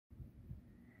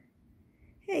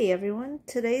Hey everyone,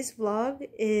 today's vlog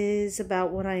is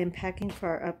about what I am packing for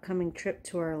our upcoming trip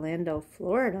to Orlando,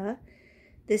 Florida.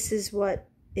 This is what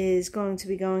is going to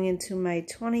be going into my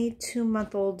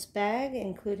 22-month-old's bag,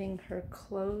 including her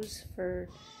clothes for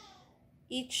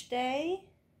each day,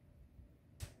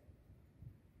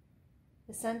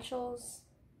 essentials,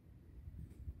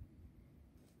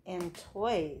 and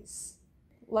toys.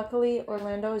 Luckily,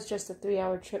 Orlando is just a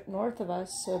 3-hour trip north of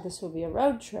us, so this will be a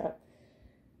road trip.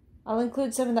 I'll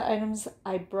include some of the items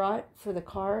I brought for the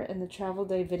car in the travel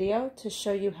day video to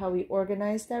show you how we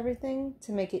organized everything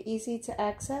to make it easy to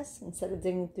access instead of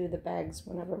digging through the bags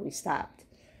whenever we stopped.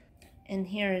 And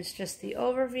here is just the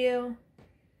overview.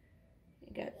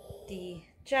 You got the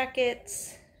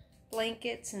jackets,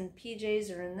 blankets, and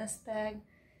PJs are in this bag.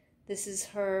 This is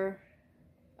her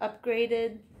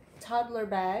upgraded toddler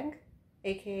bag,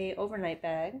 aka overnight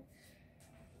bag.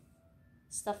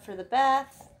 Stuff for the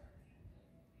bath.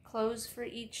 Clothes for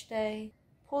each day,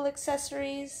 pool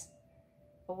accessories,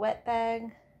 a wet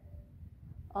bag,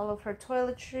 all of her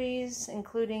toiletries,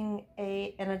 including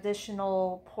an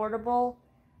additional portable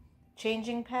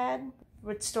changing pad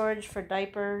with storage for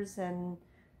diapers and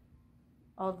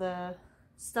all the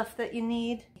stuff that you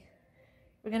need.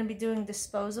 We're going to be doing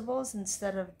disposables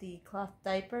instead of the cloth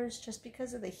diapers just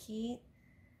because of the heat,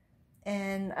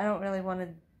 and I don't really want to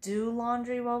do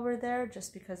laundry while we're there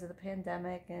just because of the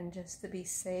pandemic and just to be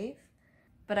safe.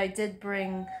 But I did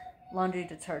bring laundry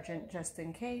detergent just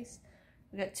in case.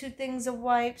 We got 2 things of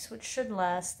wipes, which should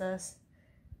last us,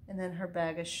 and then her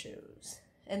bag of shoes.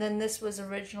 And then this was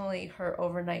originally her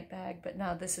overnight bag, but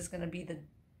now this is going to be the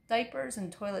diapers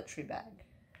and toiletry bag.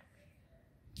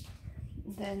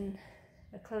 Then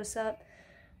a close-up.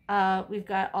 We've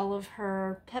got all of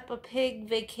her Peppa Pig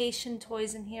vacation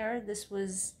toys in here. This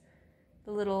was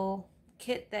the little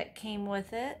kit that came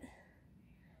with it.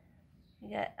 We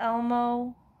got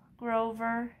Elmo,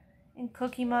 Grover, and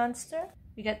Cookie Monster.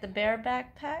 We got the bear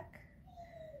backpack.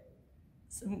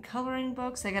 Some coloring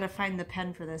books. I gotta find the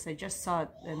pen for this. I just saw it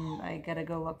and I gotta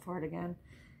go look for it again.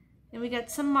 And we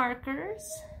got some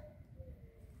markers.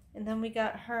 And then we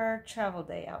got her travel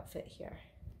day outfit here.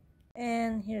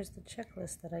 And here's the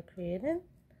checklist that I created,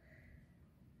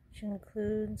 which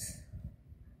includes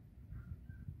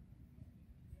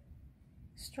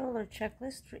stroller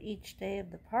checklist for each day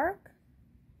of the park,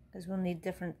 because we'll need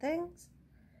different things.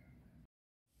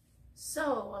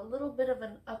 So, a little bit of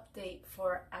an update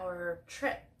for our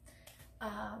trip.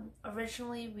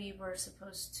 Originally, we were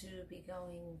supposed to be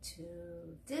going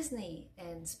to Disney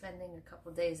and spending a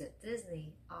couple days at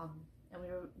Disney. And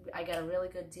I got a really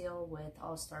good deal with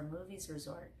All-Star Movies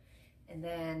Resort. And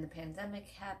then the pandemic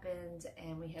happened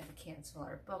and we had to cancel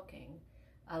our booking.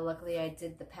 Luckily, I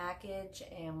did the package,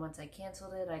 and once I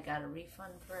canceled it, I got a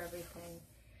refund for everything.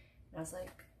 And I was like,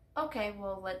 okay,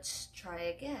 well, let's try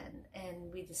again.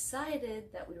 And we decided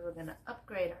that we were going to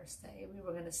upgrade our stay. We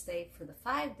were going to stay for the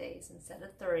 5 days instead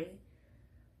of 3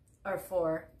 or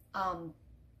 4. And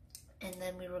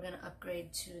then we were going to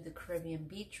upgrade to the Caribbean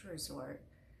Beach Resort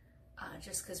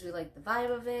just because we liked the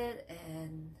vibe of it.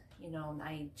 And you know,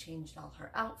 I changed all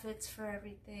her outfits for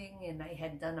everything, and I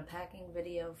had done a packing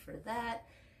video for that.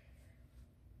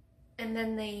 And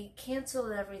then they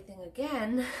canceled everything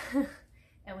again,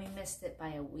 and we missed it by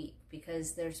a week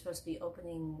because they're supposed to be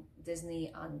opening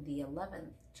Disney on the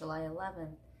 11th, July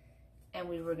 11th, and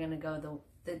we were going to go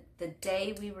the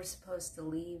day we were supposed to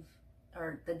leave,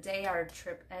 or the day our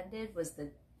trip ended was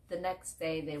the next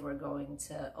day they were going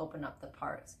to open up the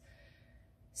parks.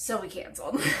 So we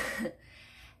canceled.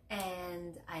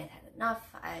 And I had had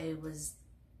enough. I was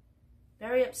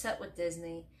very upset with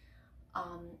Disney.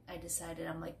 I decided,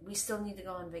 I'm like, we still need to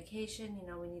go on vacation. You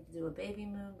know, we need to do a baby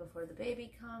moon before the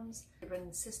baby comes.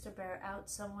 Bring Sister Bear out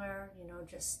somewhere, you know,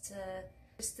 just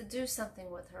to do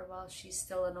something with her while she's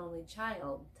still an only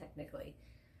child, technically.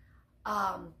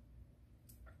 And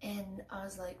I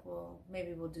was like, well,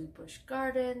 maybe we'll do Busch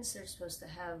Gardens. They're supposed to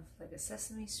have like a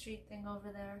Sesame Street thing over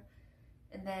there.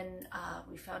 And then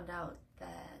we found out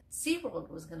that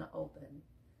SeaWorld was going to open.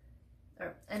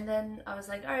 And then I was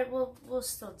like, all right, we'll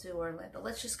still do Orlando.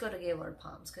 Let's just go to Gaylord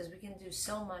Palms because we can do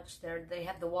so much there. They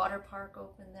have the water park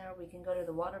open there. We can go to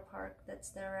the water park that's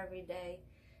there every day.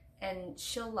 And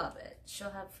she'll love it.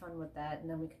 She'll have fun with that. And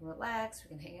then we can relax.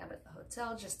 We can hang out at the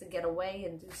hotel just to get away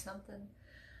and do something.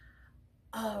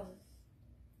 And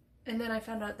then I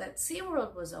found out that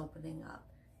SeaWorld was opening up.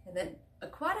 And then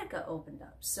Aquatica opened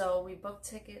up. So we booked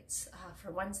tickets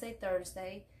for Wednesday,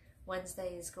 Thursday.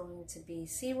 Wednesday is going to be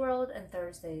SeaWorld and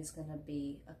Thursday is going to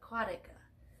be Aquatica.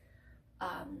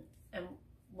 And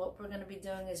what we're going to be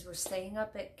doing is we're staying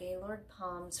up at Gaylord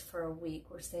Palms for a week.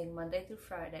 We're staying Monday through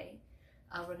Friday.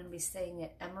 We're going to be staying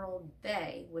at Emerald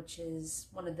Bay, which is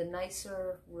one of the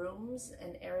nicer rooms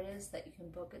and areas that you can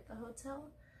book at the hotel.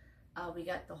 We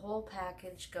got the whole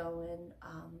package going,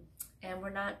 and we're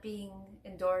not being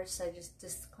endorsed. I just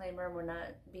disclaimer, we're not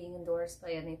being endorsed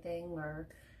by anything, or,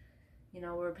 you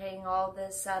know, we're paying all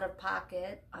this out of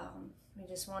pocket. We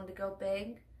just wanted to go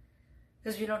big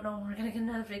because we don't know when we're going to get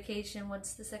another vacation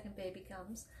once the second baby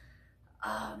comes.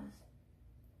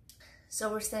 So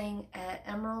we're staying at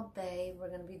Emerald Bay. We're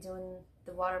going to be doing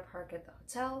the water park at the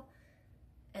hotel.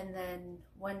 And then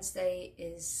Wednesday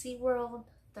is SeaWorld.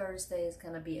 Thursday is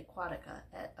going to be Aquatica.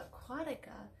 At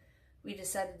Aquatica, we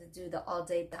decided to do the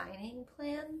all-day dining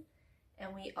plan.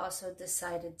 And we also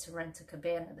decided to rent a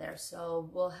cabana there. So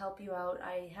we'll help you out.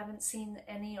 I haven't seen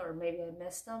any, or maybe I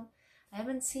missed them. I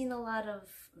haven't seen a lot of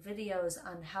videos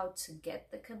on how to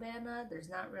get the cabana. There's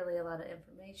not really a lot of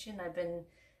information. I've been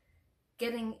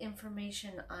getting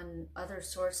information on other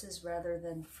sources rather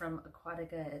than from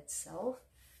Aquatica itself.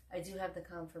 I do have the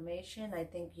confirmation. I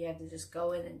think you have to just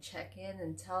go in and check in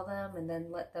and tell them, and then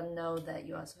let them know that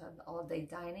you also have all-day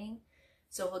dining.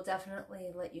 So we'll definitely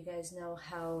let you guys know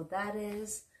how that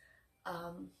is,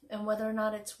 and whether or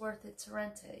not it's worth it to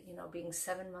rent it. You know, being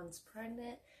 7 months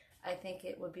pregnant, I think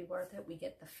it would be worth it. We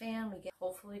get the fan, we get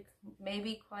hopefully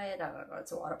maybe quiet, I don't know,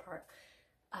 it's a water park.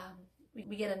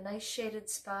 We get a nice shaded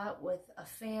spot with a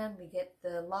fan, we get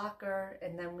the locker,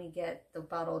 and then we get the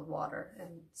bottled water,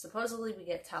 and supposedly we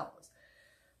get towels.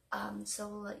 So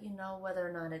we'll let you know whether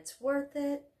or not it's worth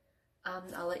it.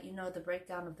 I'll let you know the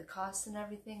breakdown of the cost and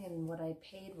everything and what I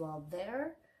paid while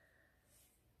there.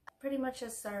 Pretty much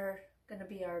that's going to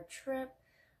be our trip.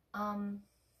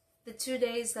 The 2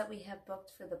 days that we have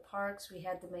booked for the parks, we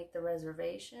had to make the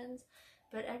reservations,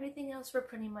 but everything else we're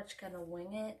pretty much going to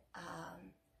wing it.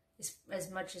 As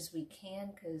much as we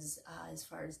can, because as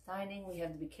far as dining, we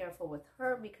have to be careful with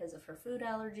her because of her food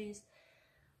allergies.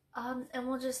 And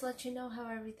we'll just let you know how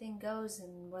everything goes,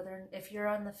 and whether, if you're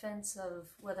on the fence of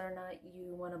whether or not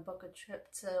you want to book a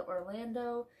trip to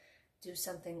Orlando, do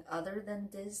something other than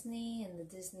Disney and the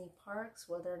Disney parks,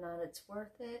 whether or not it's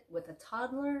worth it with a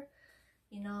toddler,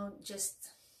 you know, just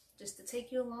to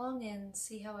take you along and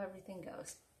see how everything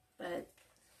goes. But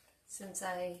since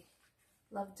I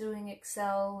love doing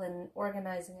Excel and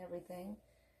organizing everything,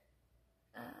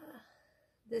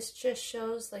 this just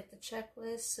shows like the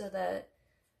checklist so that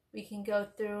we can go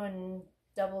through and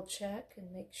double check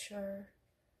and make sure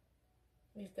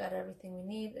we've got everything we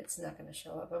need. It's not going to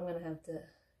show up. I'm going to have to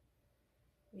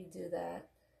redo that.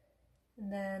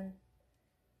 And then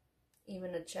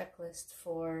even a checklist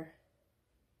for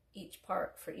each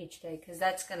park for each day, because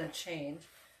that's going to change.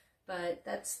 But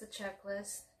that's the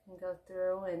checklist. And go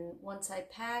through, and once I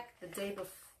pack, the day before,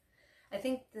 I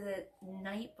think the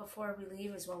night before we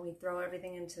leave is when we throw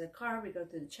everything into the car. We go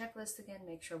through the checklist again,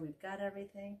 make sure we've got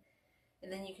everything,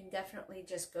 and then you can definitely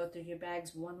just go through your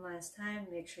bags one last time,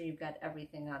 make sure you've got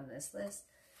everything on this list.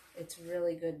 It's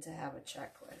really good to have a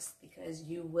checklist because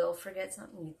you will forget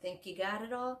something. You think you got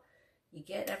it all, you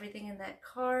get everything in that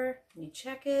car, you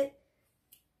check it,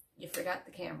 you forgot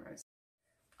the cameras.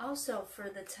 Also, for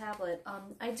the tablet,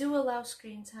 I do allow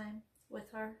screen time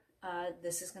with her.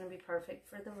 This is going to be perfect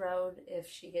for the road if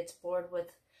she gets bored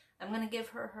with... I'm going to give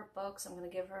her her books, I'm going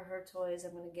to give her her toys,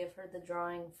 I'm going to give her the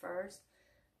drawing first.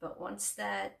 But once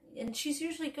that... And she's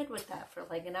usually good with that for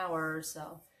like an hour or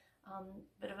so.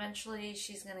 But eventually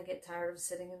she's going to get tired of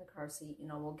sitting in the car seat. You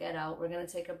know, we'll get out, we're going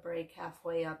to take a break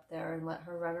halfway up there and let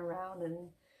her run around and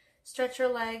stretch her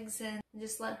legs, and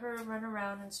just let her run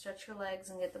around and stretch her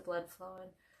legs and get the blood flowing.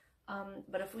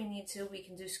 But if we need to, we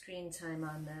can do screen time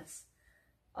on this.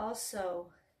 Also,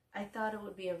 I thought it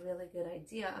would be a really good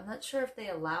idea. I'm not sure if they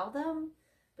allow them,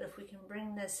 but if we can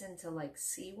bring this into like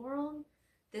SeaWorld,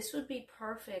 this would be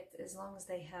perfect as long as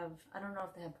they have, I don't know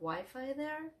if they have Wi-Fi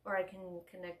there, or I can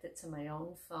connect it to my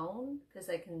own phone, because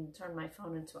I can turn my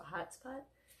phone into a hotspot.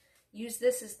 Use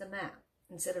this as the map,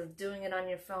 instead of doing it on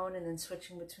your phone and then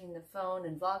switching between the phone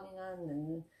and vlogging on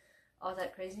and all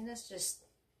that craziness. Just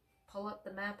pull up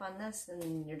the map on this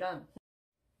and you're done.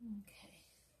 Okay.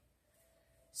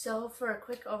 So for a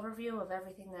quick overview of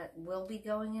everything that will be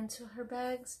going into her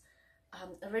bags,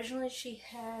 originally she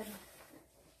had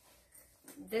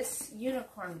this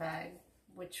unicorn bag,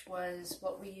 which was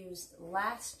what we used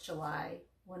last July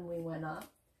when we went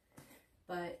up,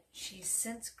 but she's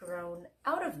since grown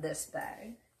out of this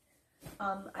bag.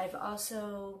 I'm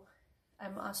also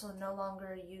no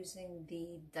longer using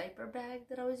the diaper bag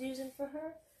that I was using for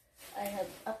her. I have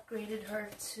upgraded her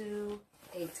to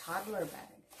a toddler bag.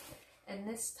 And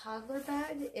this toddler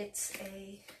bag, it's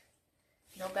a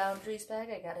No Boundaries bag.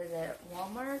 I got it at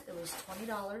Walmart. It was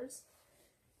 $20.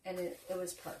 and it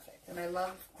was perfect. And I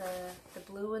love the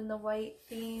blue and the white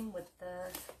theme with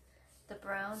the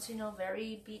browns, you know,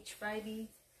 very beach vibey,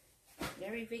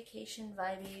 very vacation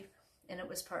vibey, and it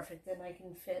was perfect. And I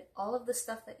can fit all of the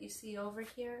stuff that you see over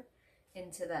here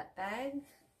into that bag,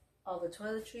 all the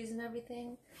toiletries and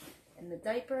everything, and the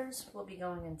diapers will be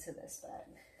going into this bag.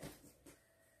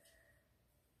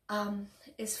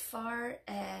 As far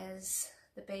as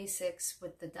the basics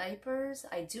with the diapers,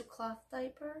 I do cloth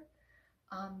diaper,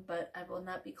 but I will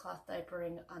not be cloth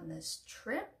diapering on this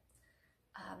trip.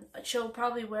 She'll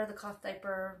probably wear the cloth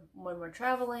diaper when we're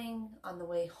traveling, on the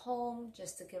way home,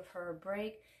 just to give her a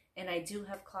break. And I do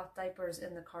have cloth diapers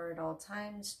in the car at all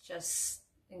times, just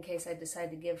in case I decide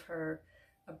to give her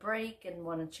a break and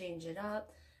want to change it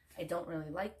up. I don't really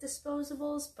like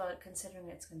disposables, but considering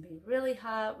it's going to be really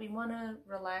hot, we want to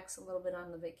relax a little bit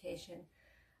on the vacation.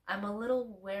 I'm a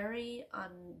little wary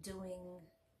on doing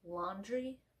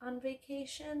laundry on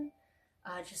vacation,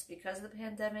 just because of the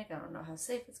pandemic. I don't know how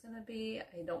safe it's going to be.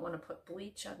 I don't want to put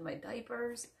bleach on my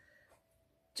diapers,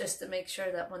 just to make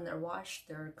sure that when they're washed,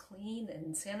 they're clean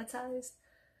and sanitized.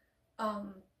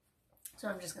 So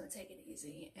I'm just going to take it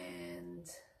easy. And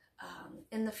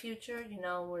in the future, you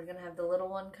know, we're going to have the little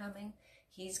one coming.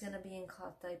 He's going to be in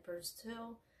cloth diapers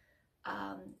too.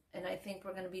 And I think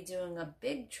we're going to be doing a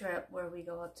big trip where we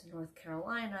go up to North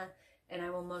Carolina, and I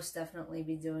will most definitely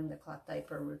be doing the cloth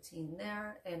diaper routine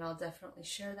there. And I'll definitely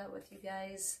share that with you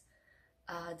guys,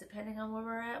 depending on where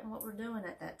we're at and what we're doing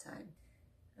at that time.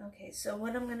 Okay, so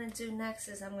what I'm going to do next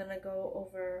is I'm going to go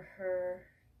over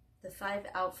the 5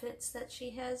 outfits that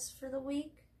she has for the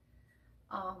week.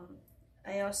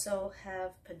 I also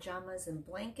have pajamas and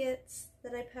blankets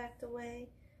that I packed away.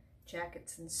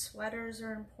 Jackets and sweaters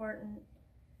are important.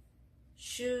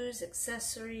 Shoes,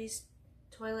 accessories,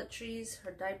 toiletries,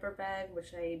 her diaper bag,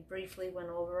 which I briefly went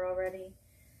over already.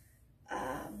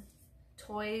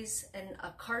 Toys, and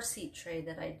a car seat tray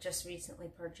that I just recently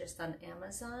purchased on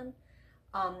Amazon.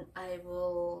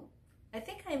 I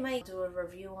think I might do a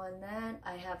review on that.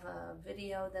 I have a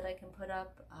video that I can put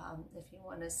up if you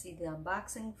want to see the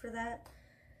unboxing for that.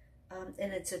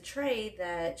 And it's a tray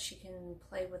that she can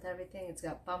play with everything. It's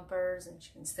got bumpers and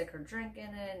she can stick her drink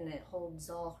in it, and it holds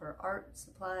all her art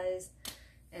supplies.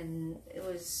 And it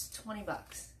was 20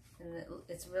 bucks. And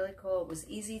it's really cool. It was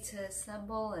easy to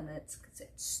assemble, and it's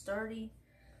sturdy.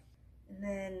 And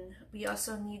then we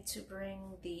also need to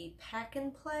bring the pack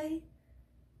and play.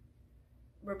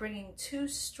 We're bringing 2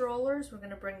 strollers. We're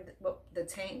going to bring the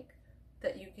tank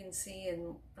that you can see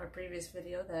in our previous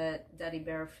video that Daddy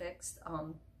Bear fixed.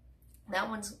 That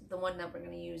one's the one that we're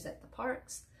going to use at the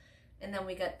parks. And then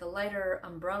we got the lighter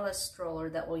umbrella stroller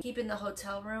that we'll keep in the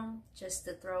hotel room, just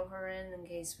to throw her in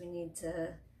case we need to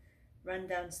run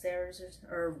downstairs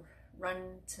or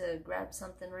run to grab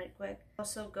something right quick.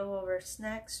 Also go over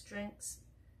snacks, drinks,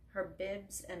 her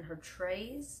bibs, and her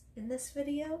trays in this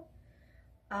video.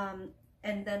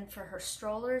 And then for her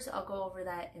strollers, I'll go over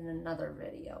that in another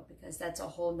video, because that's a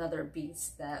whole nother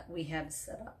beast that we have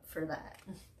set up for that.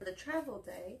 For the travel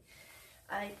day,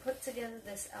 I put together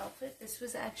this outfit. This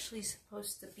was actually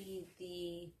supposed to be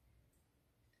the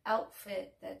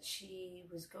outfit that she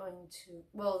was going to,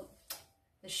 well,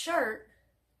 the shirt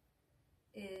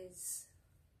is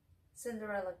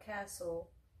Cinderella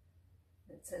Castle.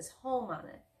 It says home on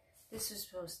it. This was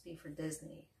supposed to be for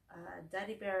Disney.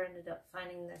 Daddy Bear ended up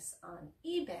finding this on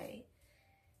eBay,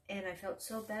 and I felt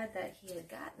so bad that he had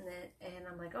gotten it, and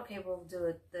I'm like, okay, we'll do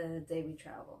it the day we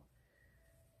travel.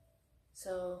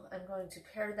 So I'm going to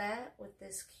pair that with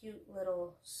this cute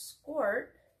little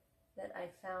skirt that I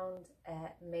found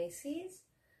at Macy's.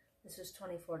 This was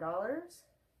 $24,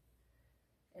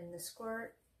 and the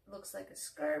skirt looks like a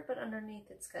skirt, but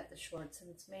underneath it's got the shorts, and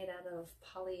it's made out of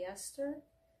polyester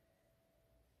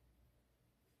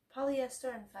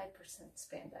and 5%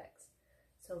 spandex.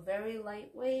 So very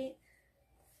lightweight,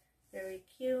 very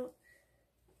cute,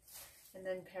 and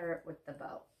then pair it with the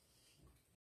bow.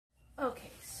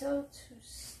 Okay, so to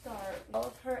start, all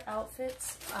of her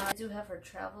outfits, I do have her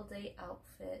travel day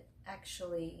outfit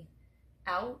actually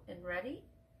out and ready.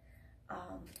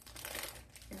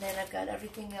 And then I've got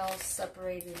everything else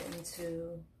separated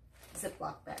into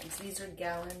Ziploc bags. These are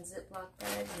gallon Ziploc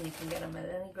bags, and you can get them at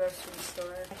any grocery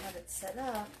store. I have it set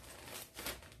up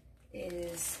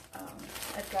is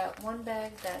I've got one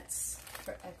bag that's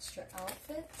for extra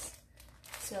outfits.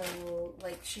 So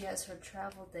like she has her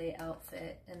travel day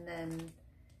outfit, and then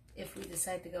if we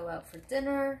decide to go out for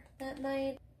dinner that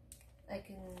night, I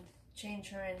can change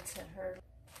her into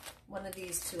one of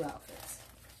these 2 outfits.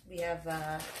 We have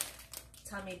a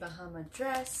Tommy Bahama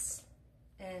dress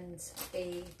and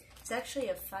it's actually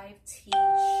a 5T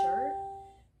shirt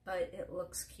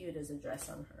looks cute as a dress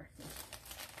on her.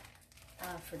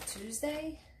 For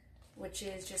Tuesday, which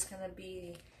is just going to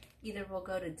be either we'll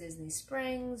go to Disney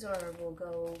Springs or we'll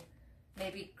go,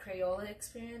 maybe Crayola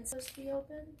Experience is supposed to be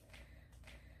open.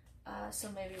 So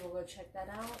maybe we'll go check that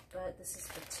out. But this is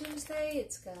for Tuesday.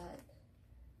 It's got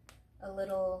a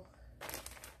little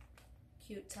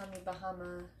cute Tommy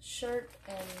Bahama shirt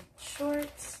and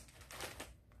shorts.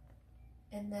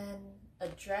 And then a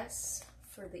dress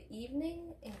for the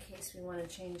evening in case we want to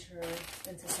change her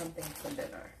into something for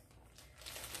dinner.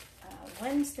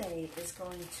 Wednesday is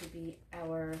going to be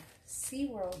our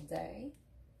SeaWorld day.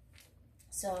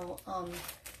 So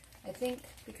I think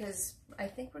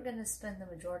we're going to spend the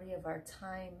majority of our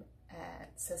time at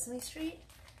Sesame Street.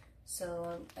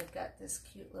 So I've got this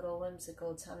cute little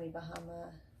whimsical Tommy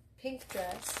Bahama pink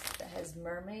dress that has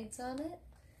mermaids on it.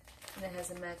 And it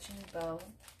has a matching bow.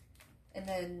 And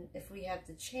then if we have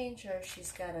to change her,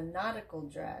 she's got a nautical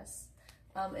dress.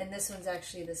 And this one's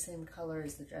actually the same color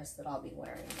as the dress that I'll be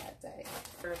wearing that day.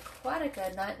 For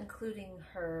Aquatica, not including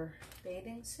her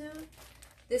bathing suit,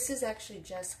 this is actually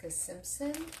Jessica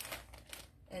Simpson.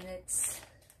 And it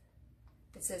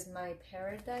says My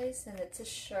Paradise, and it's a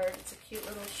shirt. It's a cute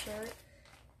little shirt.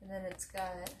 And then it's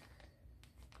got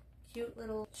cute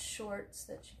little shorts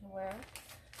that you can wear.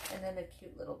 And then a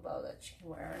cute little bow that she can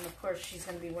wear. And of course, she's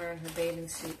going to be wearing her bathing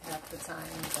suit half the time.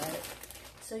 But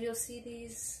so you'll see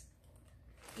these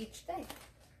each day.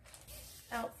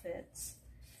 Outfits.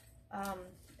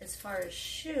 As far as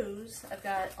shoes, I've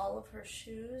got all of her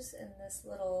shoes in this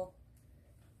little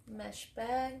mesh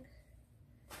bag.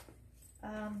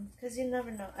 Because you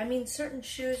never know. I mean, certain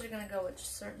shoes are going to go with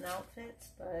certain outfits,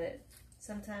 but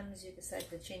sometimes you decide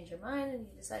to change your mind and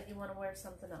you decide you want to wear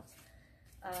something else.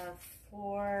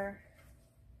 For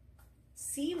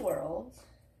SeaWorld,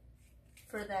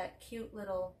 for the cute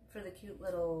little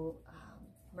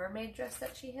mermaid dress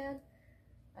that she had,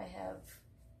 I've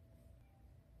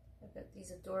got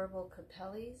these adorable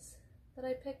capellis that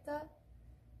I picked up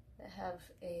that have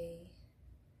a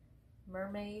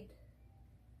mermaid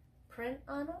print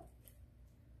on them.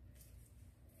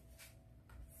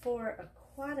 For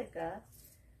Aquatica,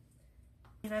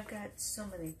 and I've got so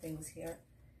many things here,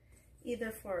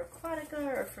 either for Aquatica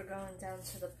or for going down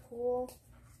to the pool.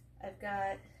 I've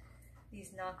got these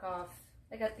knockoff,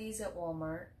 I got these at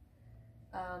Walmart.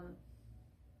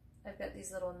 I've got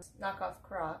these little knockoff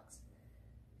Crocs,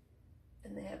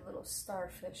 and they have little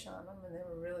starfish on them, and they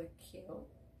were really cute.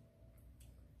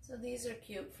 So these are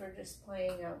cute for just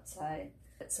playing outside.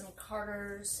 Got some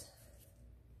Carter's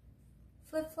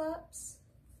flip-flops.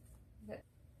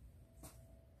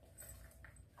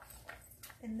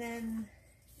 And then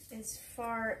as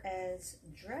far as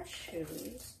dress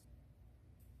shoes,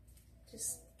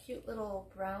 just cute little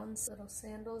brown little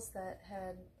sandals that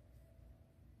had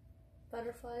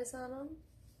butterflies on them.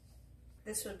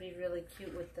 This would be really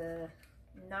cute with the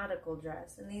nautical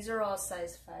dress. And these are all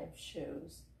size 5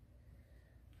 shoes.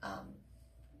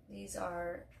 These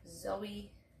are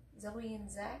Zoe and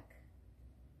Zach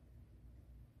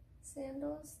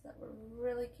sandals that were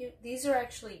really cute. These are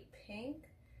actually pink,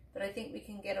 but I think we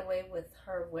can get away with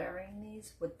her wearing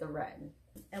these with the red.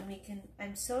 And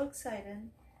I'm so excited.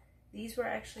 These were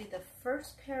actually the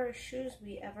first pair of shoes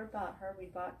we ever bought her. We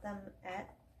bought them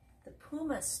at the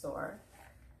Puma store,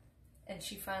 and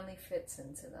she finally fits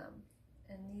into them.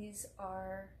 And these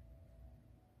are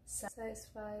size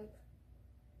 5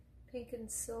 pink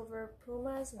and silver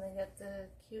Pumas, and they got the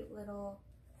cute little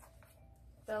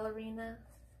ballerina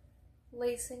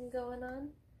lacing going on.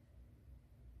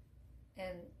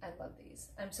 And I love these.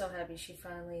 I'm so happy she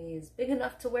finally is big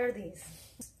enough to wear these.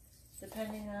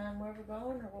 Depending on where we're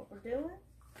going or what we're doing,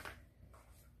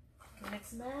 you can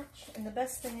mix and match. And the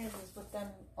best thing is with them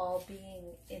all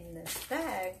being in this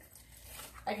bag,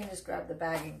 I can just grab the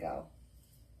bag and go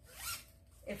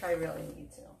if I really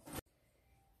need to.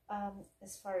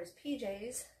 As far as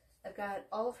PJs, I've got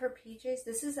all of her PJs.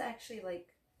 This is actually like,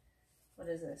 what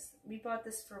is this? We bought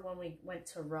this for when we went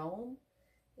to Rome.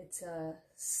 It's a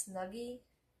Snuggie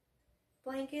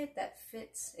blanket that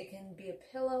fits. It can be a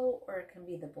pillow or it can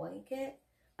be the blanket.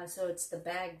 So it's the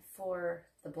bag for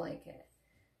the blanket.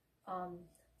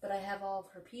 But I have all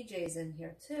of her PJs in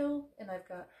here too. And I've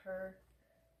got her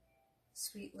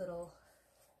sweet little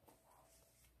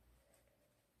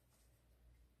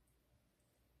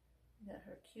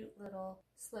cute little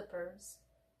slippers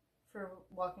for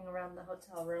walking around the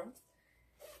hotel room.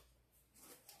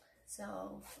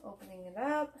 So opening it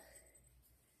up,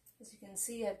 as you can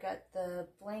see, I've got the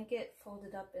blanket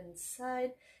folded up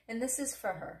inside, and this is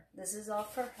for her. This is all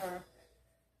for her.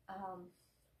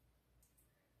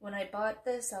 When I bought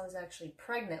this, I was actually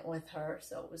pregnant with her,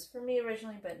 so it was for me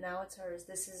originally, but now it's hers.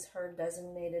 This is her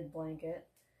designated blanket.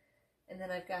 And then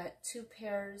I've got 2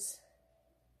 pairs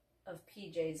of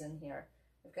PJs in here.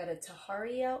 I've got a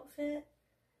Tahari outfit,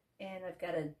 and I've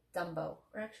got a Dumbo.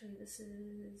 Or actually, this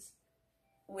is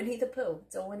Winnie the Pooh.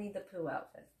 It's a Winnie the Pooh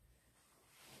outfit.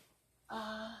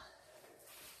 I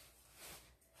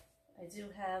do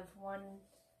have one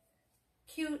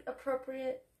cute,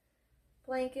 appropriate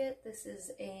blanket. This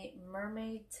is a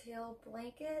mermaid tail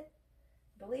blanket.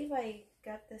 I believe I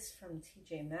got this from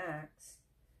TJ Maxx.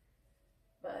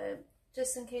 But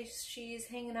just in case she's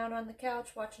hanging out on the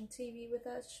couch watching TV with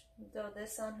us, throw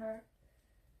this on her.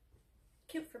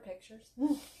 Cute for pictures.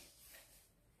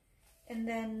 And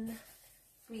then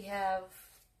we have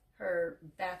her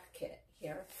bath kit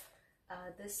here.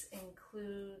 This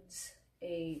includes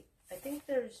I think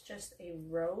there's just a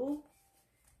robe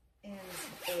and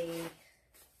a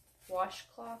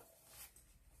washcloth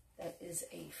that is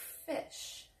a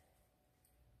fish.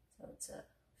 So it's a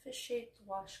fish-shaped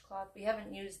washcloth. We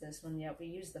haven't used this one yet. We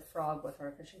used the frog with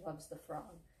her because she loves the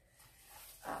frog.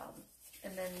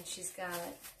 And then she's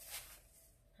got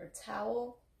her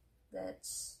towel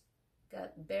that's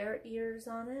got bear ears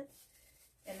on it.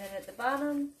 And then at the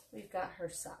bottom, we've got her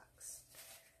socks.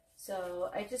 So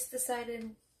I just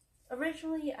decided,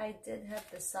 originally I did have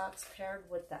the socks paired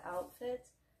with the outfit,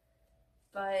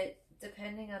 but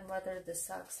depending on whether the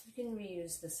socks, you can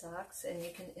reuse the socks and you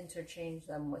can interchange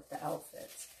them with the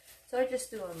outfits. So I just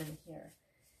threw them in here.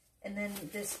 And then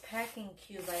this packing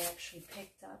cube I actually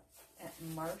picked up at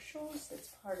Marshall's. It's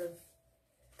part of,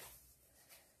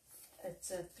 it's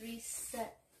a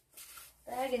 3-set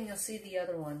bag, and you'll see the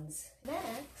other ones.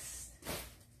 Next,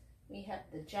 we have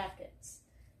the jackets.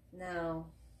 Now,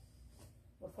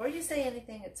 before you say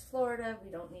anything, it's Florida,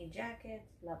 we don't need jackets,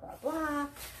 blah, blah, blah.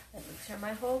 Let me turn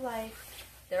my whole life.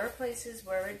 There are places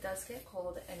where it does get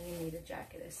cold and you need a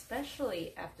jacket,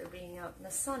 especially after being out in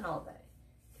the sun all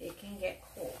day. It can get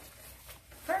cold.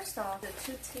 First off, the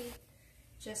 2T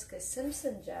Jessica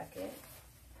Simpson jacket,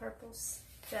 purple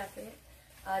jacket,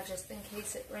 just in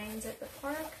case it rains at the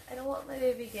park. I don't want my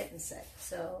baby getting sick,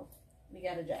 so we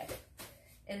got a jacket.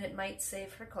 And it might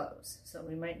save her clothes, so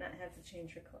we might not have to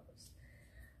change her clothes.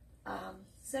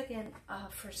 Second,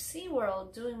 for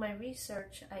SeaWorld, doing my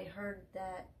research, I heard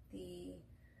that the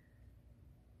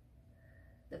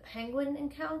penguin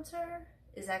encounter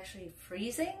is actually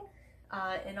freezing.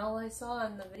 And all I saw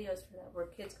in the videos for that were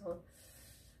kids going,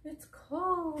 "It's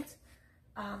cold."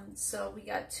 So we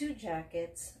got 2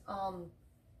 jackets.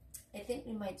 I think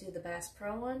we might do the Bass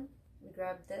Pro one. We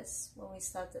grabbed this when we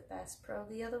stopped at Bass Pro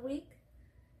the other week.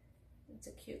 It's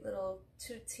a cute little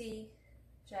 2T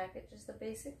jacket, just a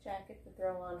basic jacket to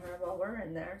throw on her while we're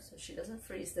in there so she doesn't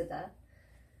freeze to death.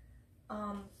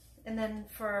 And then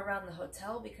for around the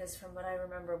hotel, because from what I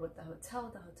remember with the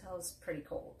hotel is pretty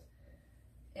cold.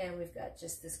 And we've got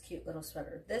just this cute little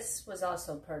sweater. This was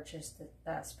also purchased at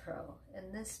Bass Pro.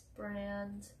 And this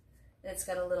brand, it's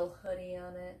got a little hoodie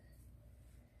on it.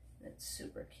 It's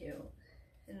super cute.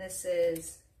 And this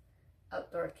is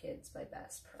Outdoor Kids by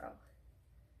Bass Pro.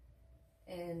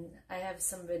 And I have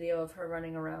some video of her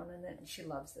running around in it, and she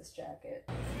loves this jacket.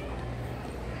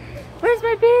 Where's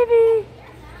my baby?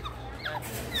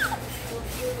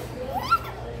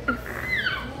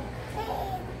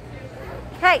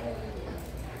 Hey!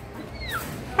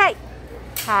 Hey!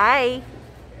 Hi!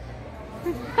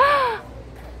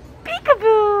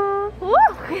 Peekaboo!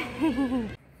 Woo!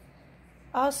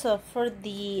 Also, for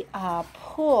the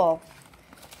pool,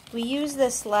 we used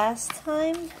this last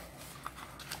time.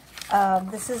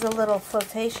 This is a little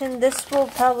flotation. This will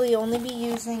probably only be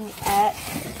using at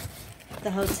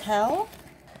the hotel.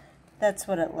 That's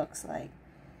what it looks like.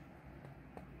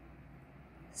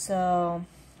 So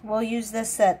we'll use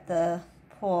this at the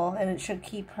pool, and it should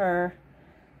keep her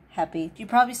happy. You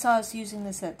probably saw us using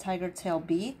this at Tiger Tail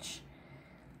Beach.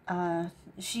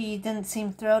 She didn't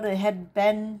seem thrilled. It had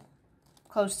been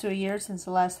close to a year since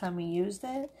the last time we used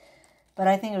it, but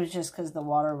I think it was just because the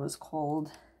water was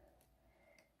cold.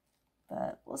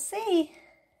 But we'll see.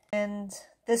 And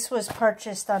this was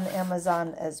purchased on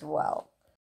Amazon as well.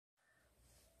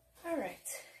 Alright,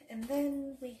 and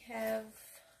then we have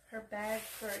her bag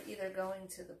for either going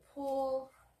to the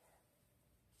pool,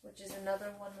 which is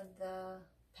another one of the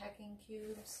packing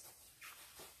cubes,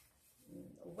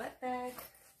 a wet bag,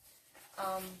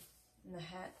 and the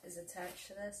hat is attached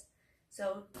to this.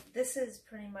 So this is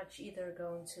pretty much either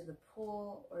going to the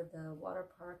pool or the water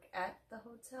park at the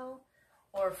hotel,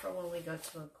 or for when we go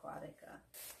to Aquatica.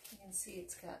 You can see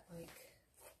it's got like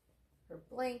her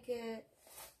blanket,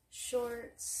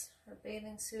 shorts, her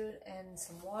bathing suit, and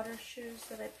some water shoes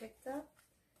that I picked up.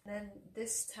 And then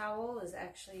this towel is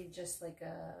actually just like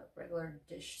a regular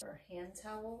dish or hand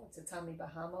towel. It's a Tommy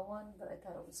Bahama one, but I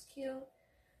thought it was cute,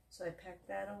 so I packed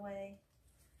that away.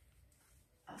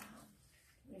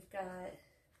 We've got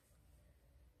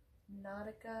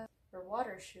Nautica for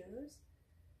water shoes.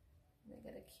 They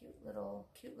got a cute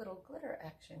little glitter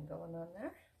action going on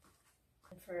there.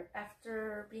 And for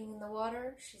after being in the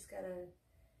water, she's got a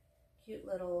cute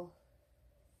little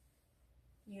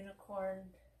unicorn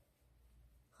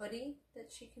hoodie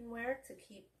that she can wear to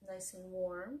keep nice and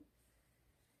warm.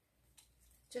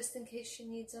 Just in case she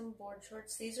needs them, board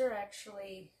shorts. These are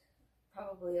actually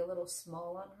probably a little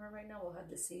small on her right now. We'll have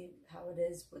to see how it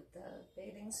is with the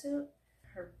bathing suit.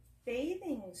 Her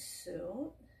bathing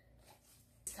suit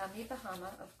is Tommy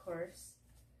Bahama, of course,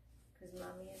 because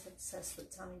Mommy is obsessed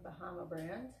with Tommy Bahama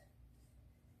brand.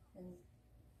 And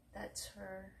that's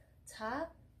her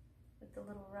top with the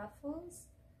little ruffles.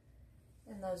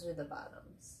 And those are the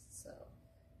bottoms, so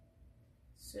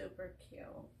super cute.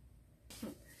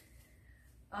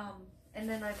 And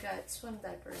then I've got swim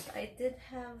diapers. I did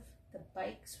have the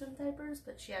bike swim diapers,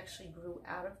 but she actually grew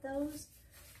out of those.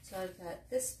 So I've got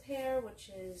this pair, which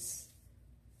is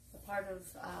a part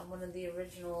of one of the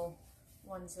original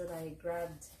ones that I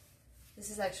grabbed. This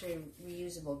is actually a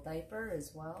reusable diaper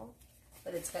as well,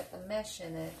 but it's got the mesh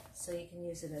in it, so you can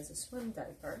use it as a swim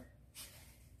diaper.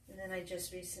 And then I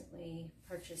just recently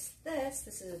purchased this.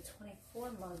 This is a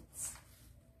 24 months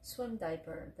swim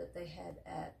diaper that they had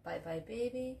at Bye Bye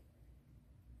Baby.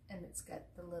 And it's got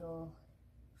the little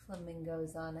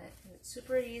flamingos on it. And it's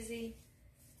super easy.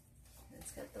 And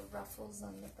it's got the ruffles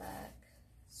on the back.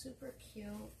 Super cute.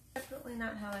 Definitely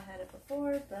not how I had it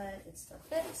before, but it still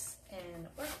fits and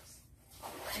it works.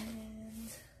 And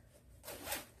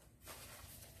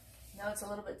now it's a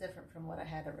little bit different from what I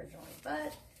had originally,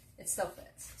 but it still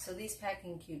fits. So these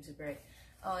packing cubes are great.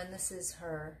 Oh, and this is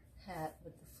her hat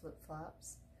with the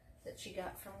flip-flops that she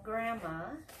got from Grandma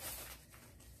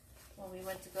when we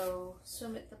went to go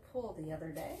swim at the pool the other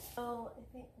day. So I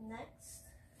think next,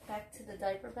 back to the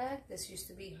diaper bag. This used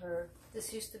to be her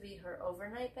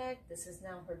overnight bag. This is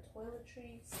now her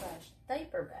toiletry /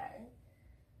 diaper bag.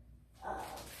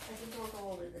 I think we'll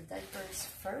go over the diapers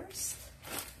first.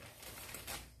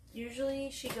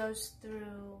 Usually she goes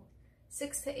through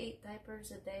 6 to 8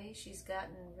 diapers a day. She's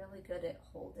gotten really good at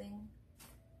holding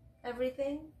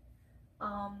everything.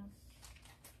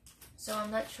 So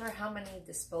I'm not sure how many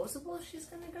disposables she's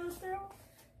going to go through,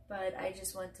 but I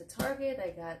just went to Target. I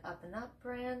got Up and Up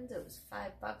brand. It was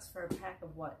 $5 for a pack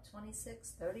of what,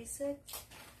 26, 36?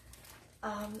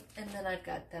 And then I've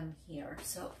got them here.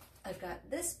 So I've got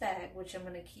this bag, which I'm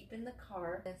going to keep in the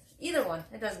car. Either one,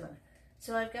 it doesn't matter.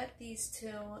 So I've got these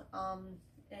two,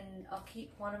 and I'll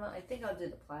keep one of them. I think I'll do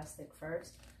the plastic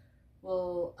first.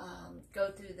 We'll go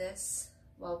through this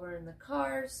while we're in the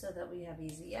car so that we have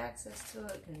easy access to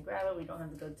it, can grab it, we don't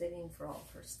have to go digging for all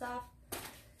of her stuff.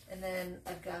 And then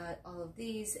I've got all of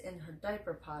these in her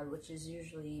diaper pod, which is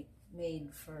usually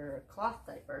made for cloth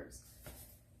diapers.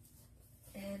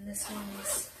 And this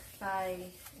one's by,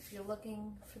 if you're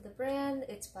looking for the brand,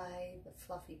 it's by the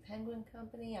Fluffy Penguin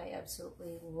Company. I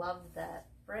absolutely love that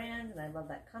brand and I love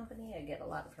that company. I get a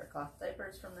lot of her cloth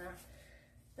diapers from there.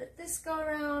 But this go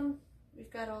around,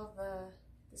 we've got all the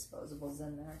disposables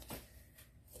in there.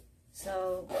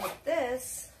 So with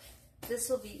this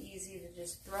will be easy to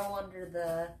just throw under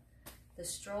the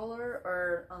stroller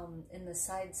or in the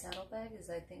side saddlebag, is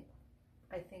I think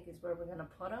is where we're gonna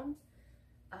put them.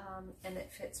 And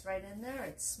it fits right in there.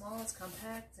 It's small, it's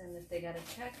compact, and if they gotta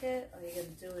check it, all you gotta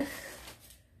do is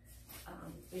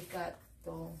we've got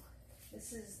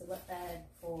this is the wet bag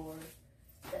for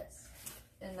this.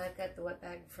 And I've got the wet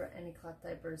bag for any cloth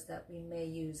diapers that we may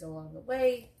use along the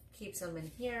way. Keeps them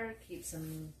in here, keeps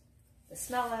the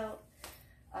smell out.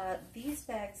 These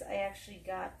bags I actually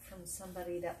got from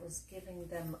somebody that was giving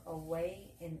them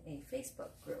away in a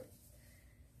Facebook group.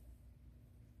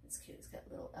 It's cute, it's got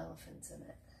little elephants in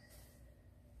it.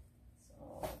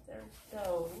 So there's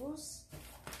those.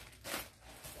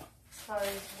 As far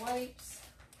as wipes,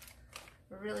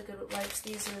 we're really good with wipes.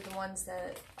 These are the ones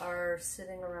that are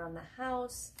sitting around the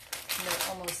house and they're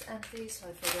almost empty, so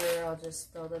I figure I'll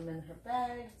just throw them in her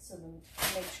bag so then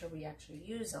make sure we actually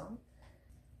use them.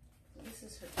 This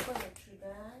is her toiletry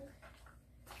bag.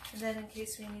 And then in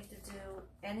case we need to do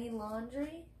any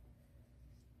laundry,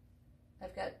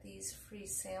 I've got these free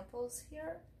samples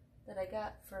here that I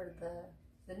got for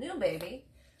the new baby.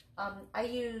 I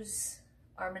use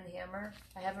Arm & Hammer.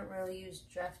 I haven't really used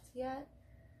Dreft yet.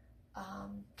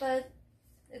 But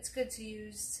it's good to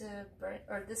use to bring,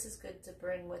 or this is good to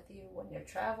bring with you when you're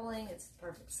traveling. It's the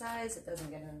perfect size. It doesn't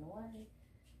get in the way.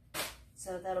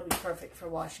 So that'll be perfect for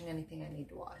washing anything I need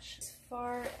to wash. As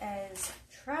far as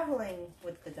traveling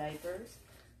with the diapers,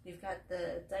 we've got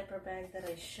the diaper bag that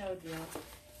I showed you.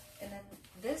 And then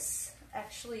this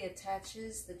actually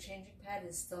attaches, the changing pad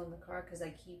is still in the car because I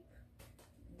keep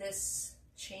this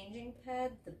changing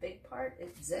pad, the big part,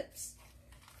 it zips.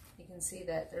 You can see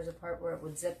that there's a part where it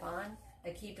would zip on. I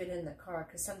keep it in the car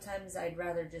because sometimes I'd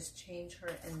rather just change her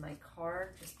in my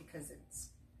car just because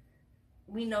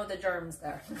we know the germs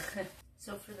there.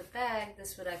 So for the bag,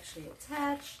 this would actually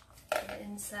attach. On the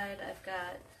inside, I've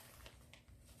got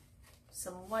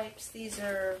some wipes. These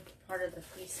are part of the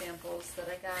free samples that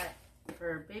I got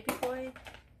for baby boy.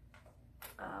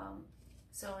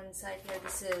 So inside here,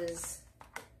 this is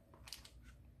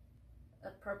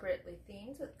appropriately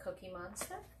themed with Cookie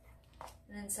Monster.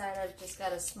 And inside I've just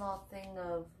got a small thing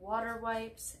of water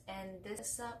wipes, and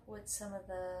this up with some of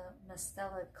the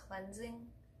Mistela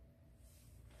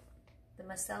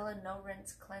No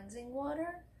Rinse Cleansing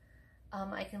Water.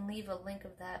 I can leave a link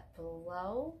of that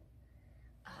below.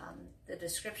 The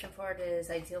description for it is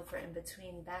ideal for in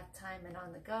between bath time and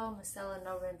on the go. Mistela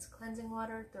No Rinse Cleansing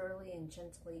Water thoroughly and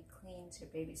gently cleans your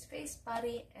baby's face,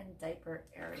 body, and diaper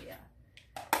area.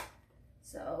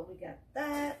 So we got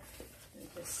that. It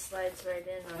just slides right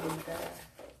in on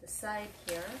the side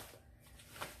here.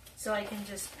 So I can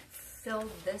just fill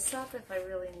this up if I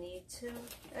really need to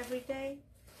every day.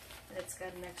 And it's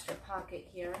got an extra pocket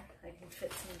here. I can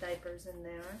fit some diapers in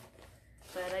there.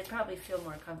 But I probably feel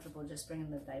more comfortable just bringing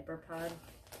the diaper pod.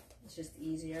 It's just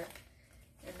easier.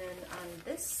 And then on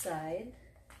this side,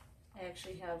 I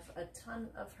actually have a ton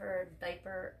of her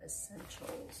diaper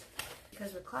essentials.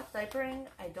 Because with cloth diapering,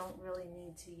 I don't really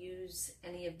need to use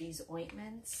any of these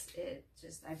ointments.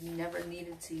 I've never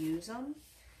needed to use them.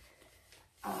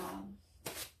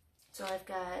 So I've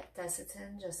got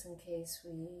Desitin just in case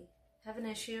we have an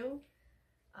issue.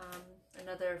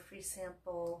 Another free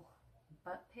sample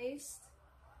butt paste.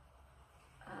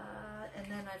 And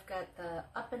then I've got the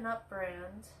Up and Up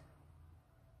brand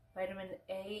Vitamin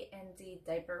A and D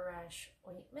Diaper Rash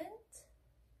Ointment.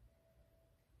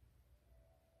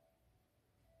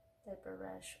 Diaper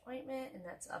Rash Ointment, and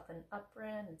that's Up and Up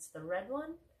brand. It's the red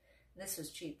one. This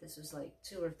was cheap. This was like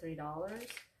 $2 or $3.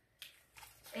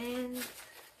 And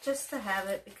just to have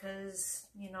it because,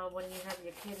 you know, when you have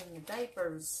your kid in the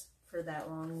diapers for that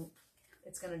long,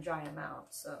 it's going to dry them out.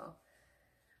 So,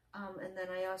 and then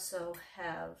I also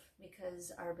have,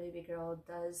 because our baby girl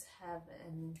does have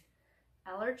an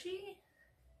allergy,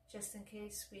 just in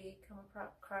case we come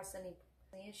across any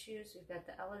issues, we've got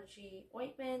the allergy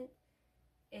ointment,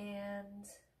 and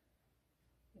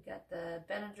we got the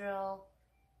Benadryl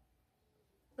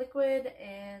liquid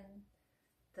and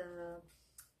the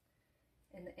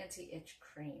anti-itch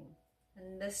cream.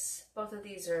 And both of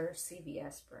these are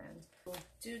CVS brand.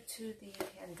 Due to the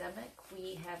pandemic,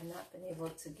 we have not been able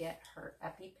to get her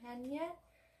EpiPen yet.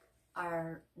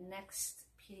 Our next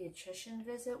pediatrician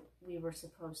visit, we were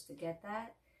supposed to get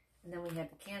that, and then we had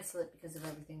to cancel it because of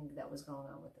everything that was going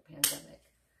on with the pandemic.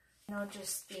 You know,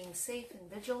 just being safe and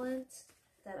vigilant,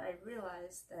 that I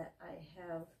realized that I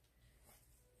have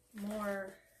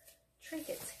more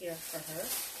trinkets here for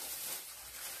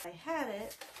her. I had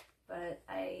it, but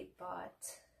I bought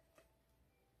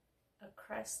a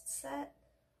Crest set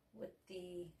with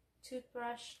the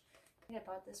toothbrush. I think I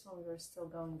bought this when we were still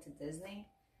going to Disney.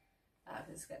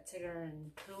 It's got Tigger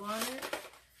and Pooh on it.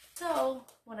 So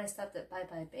when I stopped at Bye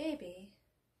Bye Baby,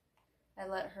 I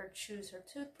let her choose her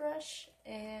toothbrush,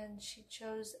 and she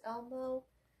chose Elmo.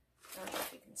 I don't know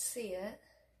if you can see it.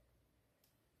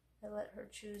 I let her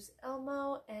choose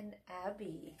Elmo and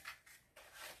Abby.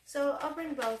 So I'll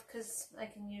bring both because I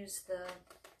can use the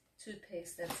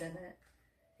toothpaste that's in it.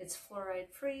 It's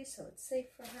fluoride free, so it's safe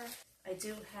for her. I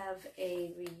do have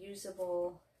a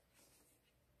reusable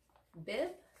bib.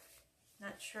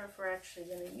 Not sure if we're actually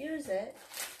going to use it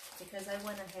because I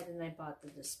went ahead and I bought the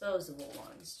disposable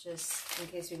ones. Just in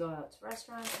case we go out to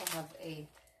restaurants, I'll have a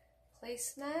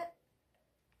placemat.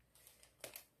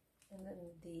 And then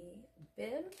the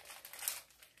bib.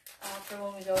 For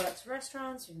when we go out to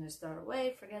restaurants, you can just throw it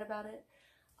away, forget about it.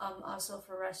 Also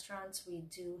for restaurants, we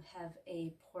do have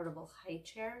a portable high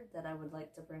chair that I would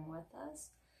like to bring with us.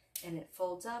 And it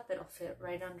folds up, it'll fit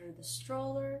right under the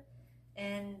stroller,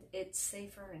 and it's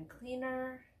safer and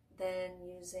cleaner than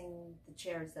using the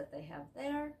chairs that they have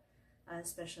there,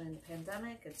 especially in the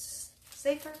pandemic. It's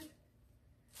safer.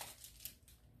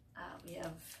 We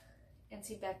have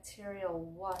antibacterial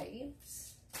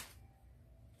wipes.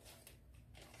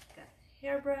 Got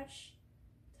hairbrush,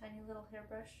 tiny little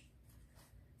hairbrush.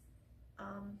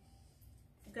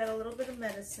 I've got a little bit of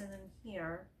medicine in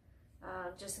here,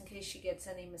 just in case she gets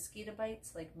any mosquito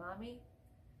bites like mommy.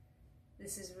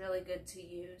 This is really good to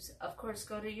use. Of course,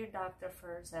 go to your doctor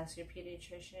first, ask your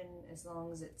pediatrician as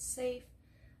long as it's safe.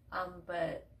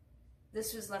 But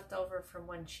this was left over from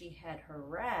when she had her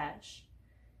rash,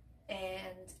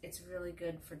 and it's really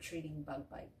good for treating bug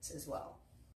bites as well.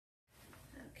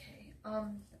 Okay,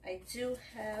 I do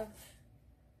have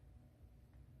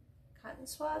cotton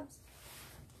swabs.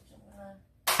 I'm gonna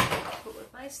put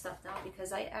with my stuff now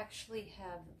because I actually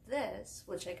have this,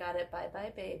 which I got at Bye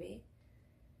Bye Baby.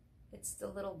 It's the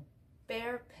little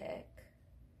bear pick,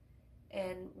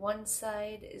 and one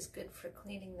side is good for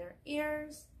cleaning their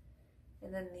ears,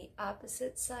 and then the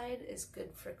opposite side is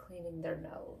good for cleaning their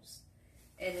nose.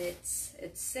 And it's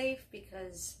safe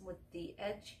because with the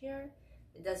edge here,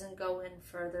 it doesn't go in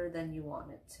further than you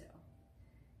want it to.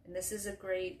 And this is a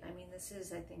great, I mean, this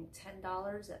is, I think,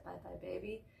 $10 at Bye Bye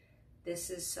Baby.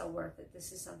 This is so worth it.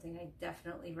 This is something I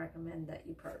definitely recommend that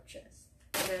you purchase.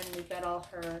 And then we got all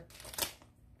her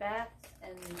bath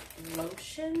and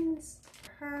lotions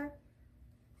for her.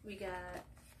 We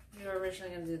were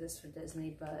originally going to do this for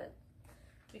Disney, but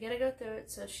we got to go through it.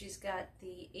 So she's got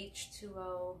the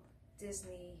H2O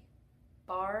Disney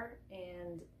bar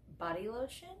and body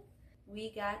lotion.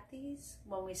 We got these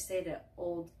when we stayed at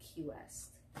Old Key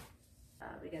West.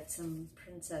 We got some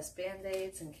Princess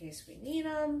Band-Aids in case we need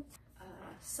them.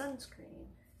 Sunscreen.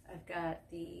 I've got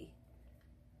the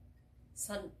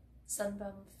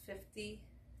Sunbum 50.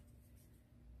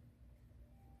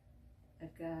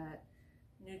 I've got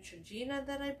Neutrogena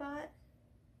that I bought.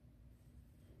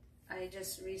 I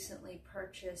just recently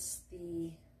purchased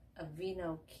the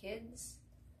Aveeno Kids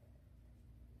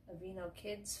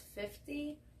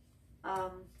 50.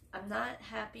 I'm not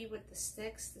happy with the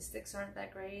sticks. The sticks aren't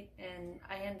that great, and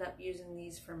I end up using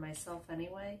these for myself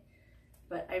anyway.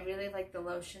 But I really like the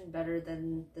lotion better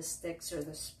than the sticks or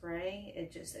the spray.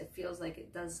 It feels like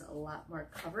it does a lot more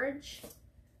coverage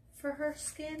for her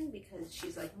skin because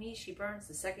she's like me, she burns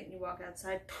the second you walk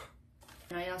outside.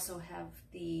 And I also have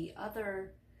the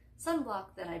other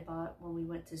sunblock that I bought when we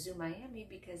went to Zoo Miami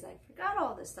because I forgot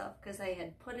all this stuff because I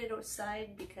had put it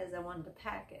aside because I wanted to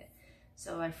pack it.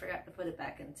 So I forgot to put it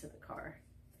back into the car.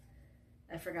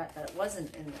 I forgot that it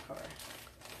wasn't in the car.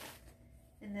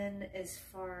 And then as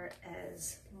far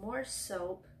as more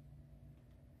soap,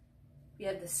 we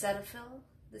have the Cetaphil.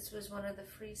 This was one of the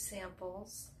free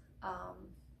samples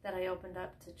that I opened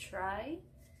up to try.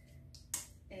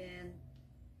 And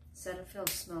Cetaphil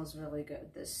smells really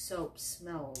good. This soap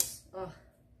smells, oh,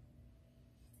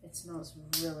 it smells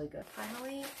really good.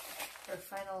 Finally, our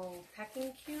final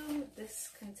packing cube. This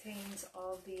contains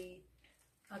all the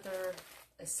other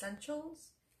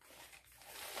essentials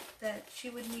that she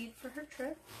would need for her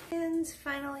trip. And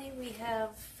finally, we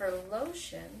have for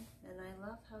lotion, and I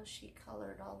love how she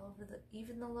colored all over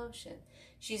even the lotion.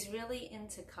 She's really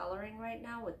into coloring right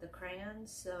now with the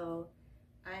crayons, so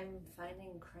I'm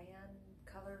finding crayon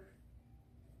color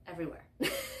everywhere.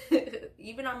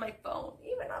 even on my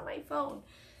phone.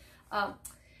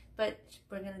 But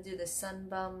we're gonna do the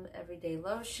Sunbum Everyday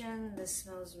Lotion. This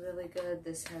smells really good.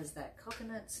 This has that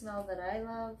coconut smell that I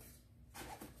love.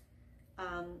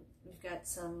 We've got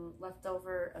some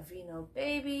leftover Aveeno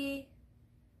Baby,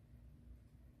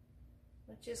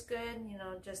 which is good, you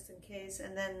know, just in case.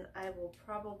 And then I will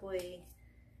probably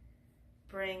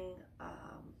bring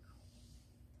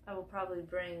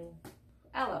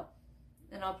aloe.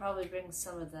 And I'll probably bring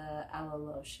some of the aloe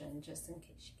lotion just in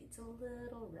case she gets a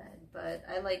little red. But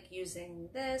I like using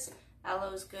this.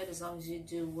 Aloe is good as long as you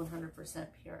do 100%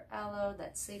 pure aloe.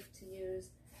 That's safe to use.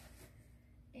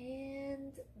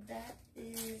 And that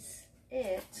is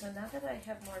it. So now that I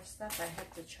have more stuff, I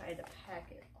have to try to pack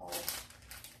it all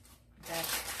back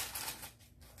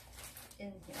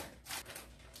in here.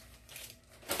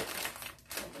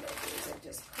 And what I do is I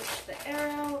just push the air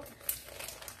out.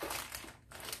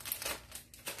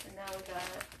 And now we got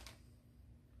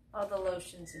all the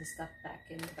lotions and stuff back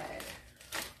in the bag.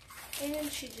 And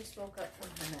she just woke up from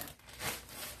her nap.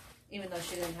 Even though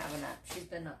she didn't have a nap, she's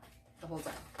been up the whole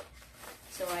time.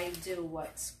 So I do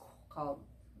what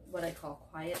I call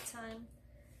quiet time.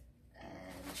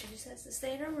 And she just has to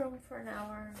stay in her room for an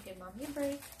hour and give mommy a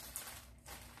break.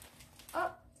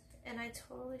 Oh, and I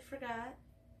totally forgot.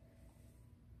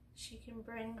 She can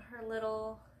bring her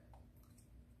little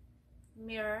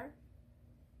mirror,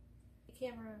 the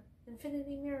camera,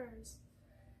 infinity mirrors.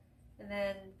 And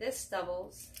then this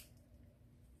doubles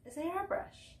as a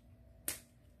hairbrush.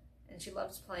 And she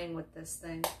loves playing with this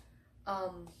thing.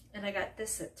 And I got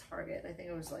this at Target. I think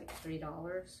it was like $3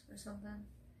 or something.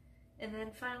 And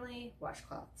then finally,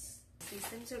 washcloths. These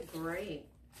things are great.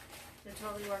 They're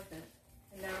totally worth it.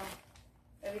 And now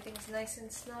everything's nice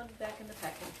and snug back in the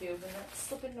packing cube and not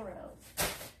slipping around.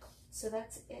 So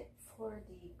that's it for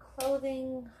the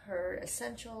clothing, her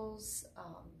essentials,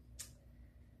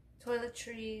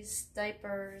 toiletries,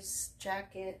 diapers,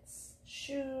 jackets,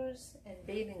 shoes, and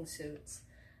bathing suits.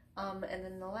 And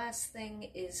then the last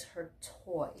thing is her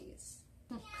toys.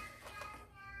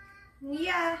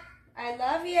 Yeah, I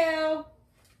love you.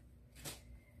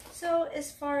 So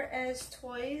as far as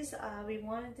toys, we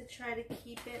wanted to try to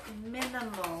keep it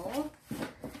minimal.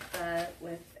 But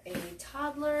with a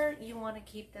toddler, you want to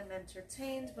keep them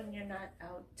entertained when you're not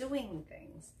out doing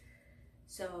things.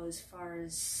 So as far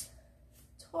as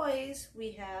toys,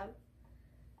 we have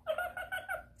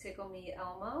Tickle Me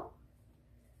Elmo.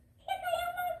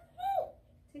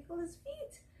 Tickle his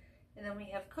feet. And then we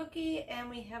have Cookie and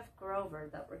we have Grover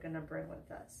that we're going to bring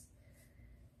with us.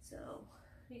 So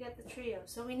we got the trio.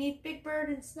 So we need Big Bird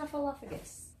and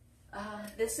Snuffleupagus.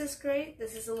 This is great.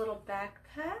 This is a little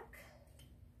backpack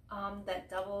that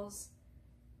doubles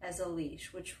as a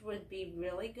leash, which would be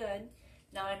really good.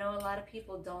 Now I know a lot of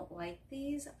people don't like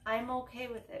these. I'm okay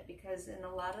with it because in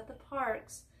a lot of the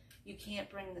parks you can't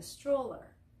bring the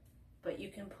stroller, but you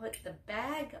can put the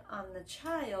bag on the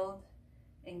child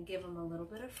and give them a little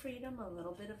bit of freedom, a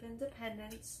little bit of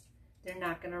independence. They're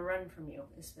not going to run from you,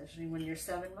 especially when you're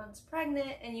 7 months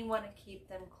pregnant and you want to keep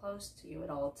them close to you at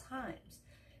all times.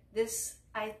 This,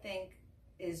 I think,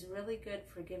 is really good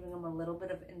for giving them a little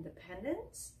bit of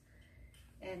independence.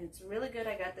 And it's really good.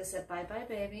 I got this at Bye Bye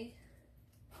Baby.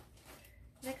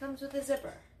 And it comes with a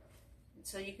zipper.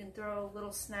 So you can throw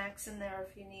little snacks in there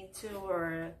if you need to,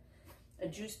 or a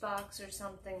juice box or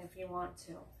something if you want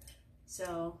to.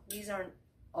 So these aren't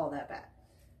all that bad.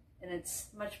 And it's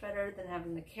much better than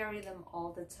having to carry them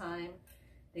all the time.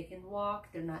 They can walk,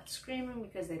 they're not screaming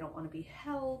because they don't want to be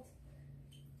held.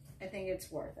 I think it's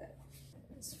worth it.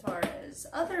 As far as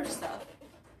other stuff,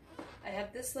 I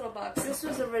have this little box. This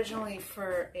was originally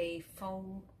for a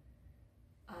foam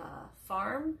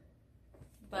farm,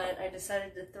 but I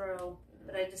decided to throw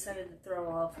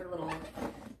all of her little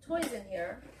toys in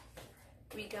here.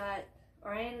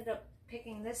 I ended up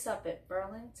picking this up at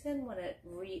Burlington when it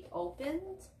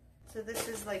reopened. So this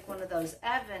is like one of those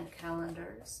advent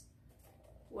calendars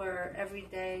where every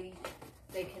day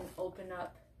they can open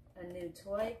up a new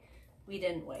toy. We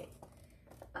didn't wait.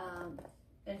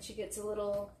 And she gets a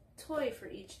little toy for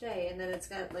each day, and then it's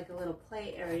got like a little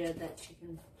play area that she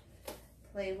can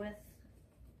play with.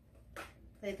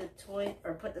 Play the toy,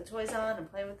 or put the toys on and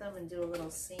play with them and do a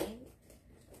little scene.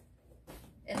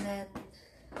 And then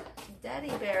Daddy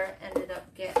Bear ended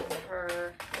up getting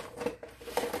her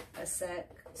a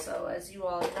set. So as you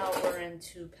all know, we're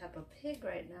into Peppa Pig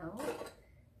right now.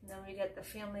 And then we got the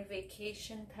Family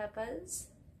Vacation Peppas.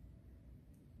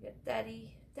 We got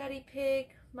Daddy Pig,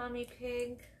 Mommy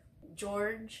Pig,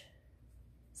 George.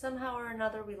 Somehow or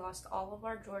another, we lost all of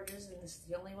our Georges, and this is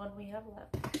the only one we have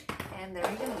left. And there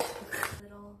we go.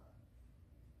 Little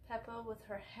Peppa with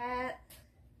her hat.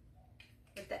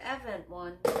 With the Advent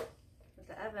one,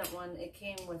 it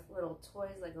came with little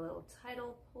toys, like a little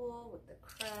tidal pool with the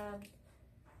crab.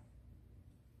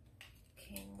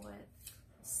 Came with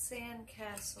a sand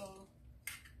castle,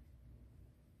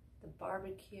 the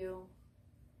barbecue,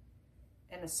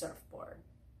 and a surfboard.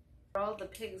 All the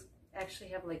pigs actually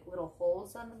have like little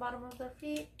holes on the bottom of their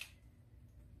feet.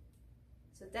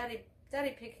 So Daddy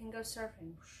Pig can go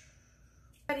surfing.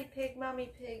 Daddy Pig,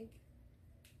 Mommy Pig,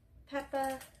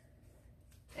 Peppa,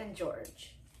 and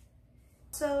George.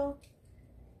 So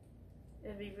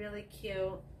it'd be really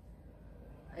cute.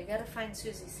 I gotta find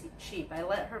Susie Sheep. I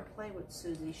let her play with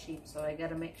Susie Sheep, so I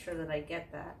gotta make sure that I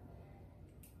get that.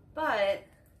 But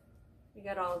we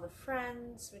got all the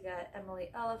friends. We got Emily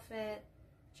Elephant,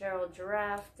 Gerald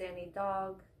Giraffe, Danny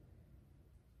Dog.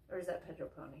 Or is that Pedro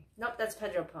Pony? Nope, that's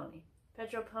Pedro Pony.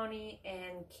 Pedro Pony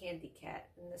and Candy Cat.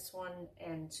 And this one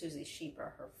and Susie Sheep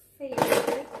are her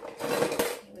favorite.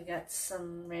 We got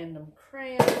some random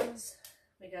crayons.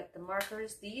 We got the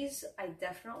markers. These I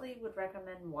definitely would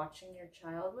recommend watching your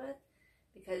child with,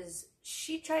 because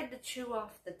she tried to chew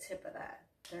off the tip of that.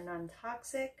 They're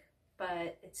non-toxic,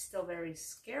 but it's still very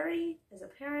scary as a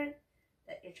parent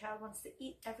that your child wants to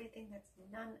eat everything that's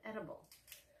non-edible.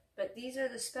 But these are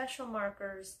the special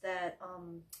markers that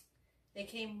they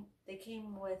came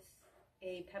with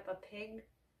a Peppa Pig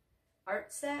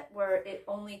art set where it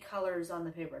only colors on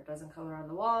the paper. It doesn't color on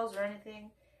the walls or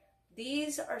anything.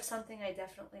 These are something I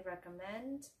definitely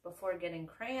recommend before getting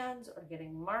crayons or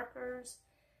getting markers,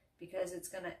 because it's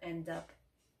going to end up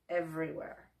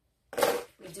everywhere.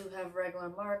 We do have regular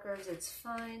markers, it's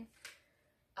fine,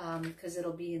 because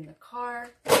it'll be in the car.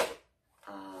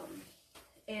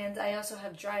 And I also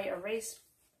have dry erase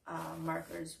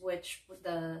markers, which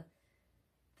the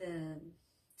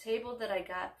table that I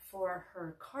got for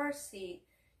her car seat,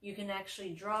 you can actually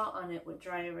draw on it with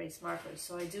dry erase markers.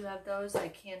 So I do have those. I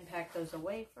can pack those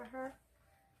away for her.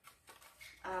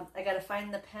 I gotta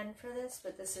find the pen for this,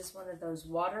 but this is one of those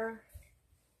water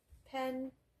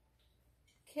pen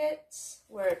kits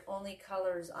where it only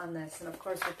colors on this. And of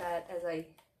course with that, as I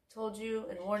told you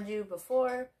and warned you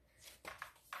before,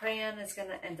 crayon is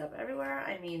gonna end up everywhere.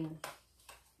 I mean,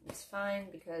 it's fine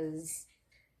because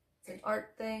it's an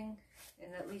art thing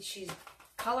and at least she's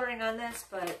coloring on this,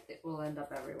 but it will end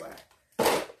up everywhere.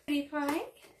 Pretty pie,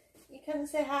 you come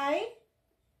say hi?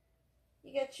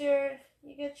 You got your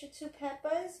two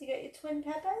Peppas? You got your twin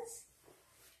Peppas?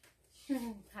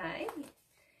 Hi.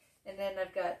 And then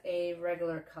I've got a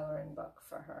regular coloring book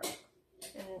for her.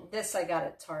 And this I got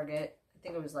at Target. I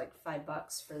think it was like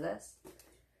 $5 for this.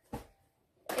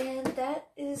 And that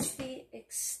is the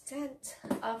extent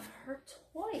of her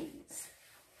toys.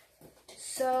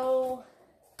 So,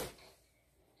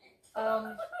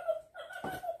 why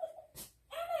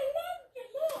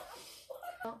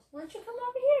don't you come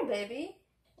over here, baby?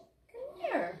 Come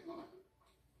here.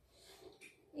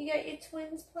 You got your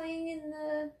twins playing in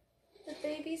the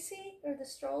baby seat or the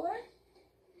stroller?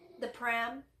 The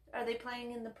pram? Are they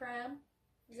playing in the pram?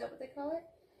 Is that what they call it?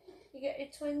 You got your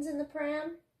twins in the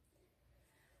pram?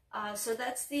 So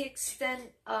that's the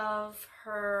extent of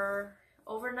her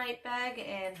overnight bag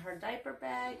and her diaper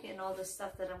bag and all the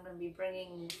stuff that I'm going to be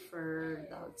bringing for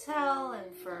the hotel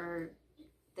and for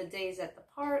the days at the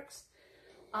parks.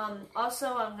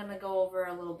 Also, I'm going to go over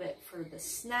a little bit for the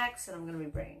snacks and I'm going to be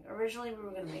bringing. Originally, we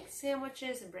were going to make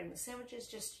sandwiches and bring the sandwiches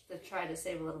just to try to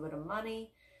save a little bit of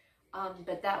money.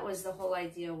 But that was the whole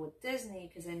idea with Disney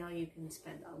because I know you can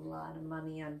spend a lot of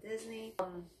money on Disney.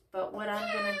 But what I'm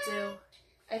going to do,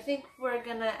 I think we're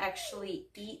going to actually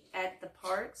eat at the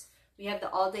parks. We have the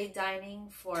all-day dining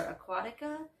for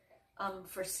Aquatica.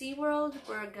 For SeaWorld,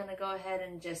 we're going to go ahead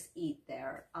and just eat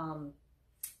there.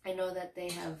 I know that they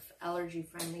have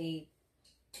allergy-friendly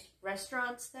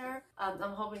restaurants there. I'm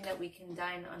hoping that we can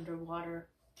dine underwater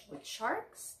with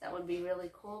sharks. That would be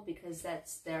really cool because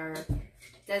that's their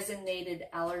designated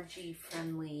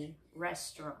allergy-friendly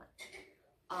restaurant.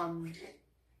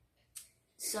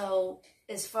 So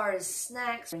as far as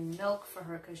snacks, bring milk for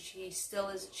her because she's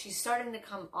starting to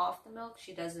come off the milk.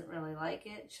 She doesn't really like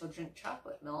it. She'll drink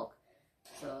chocolate milk.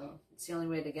 So it's the only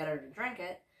way to get her to drink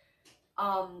it.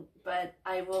 But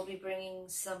I will be bringing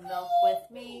some milk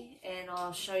with me and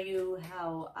I'll show you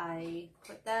how I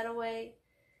put that away.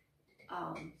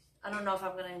 I don't know if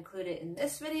I'm going to include it in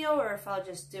this video or if I'll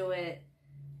just do it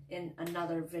in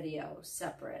another video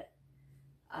separate.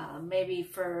 Maybe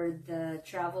for the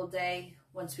travel day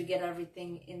once we get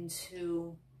everything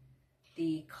into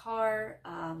the car,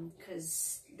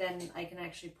 because then I can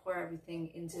actually pour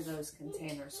everything into those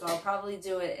containers. So I'll probably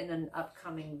do it in an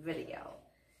upcoming video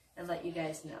and let you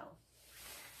guys know.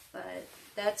 But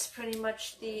that's pretty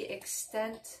much the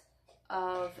extent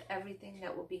of everything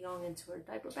that will be going into her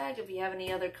diaper bag. If you have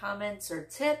any other comments or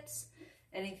tips,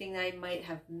 anything I might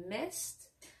have missed,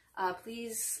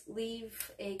 please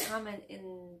leave a comment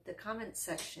in the comment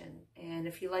section. And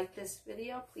if you like this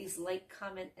video, please like,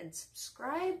 comment, and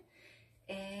subscribe.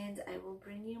 And I will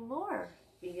bring you more.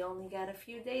 We only got a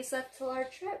few days left till our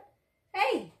trip.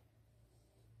 Hey!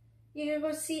 You gonna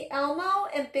go see Elmo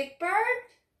and Big Bird?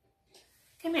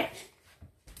 Come here.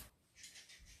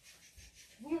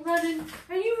 Are you running?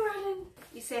 Are you running?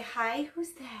 You say hi.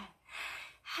 Who's that?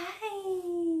 Hi.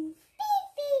 Beep,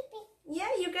 beep, beep.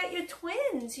 Yeah, you got your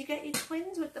twins. You got your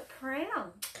twins with the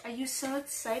pram. Are you so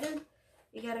excited?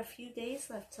 We got a few days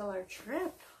left till our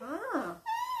trip, huh?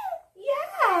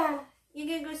 Yeah. You're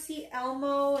gonna go see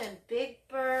Elmo and Big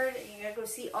Bird, and you're gonna go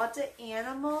see all the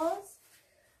animals.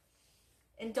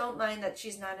 And don't mind that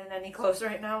she's not in any clothes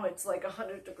right now. It's like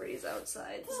 100 degrees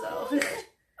outside, so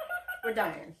we're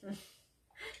dying.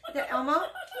 The Elmo?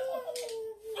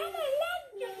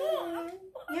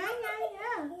 Yeah.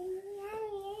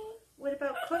 What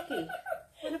about Cookie?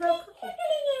 What about Cookie?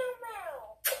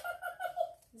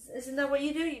 Isn't that what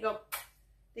you do? You go,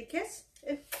 they kiss?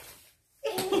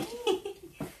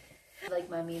 Like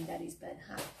mommy and daddy's bed,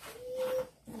 huh?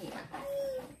 Yeah.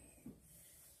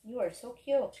 You are so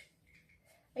cute.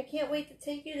 I can't wait to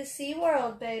take you to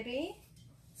SeaWorld, baby.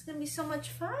 It's going to be so much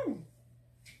fun.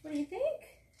 What do you think?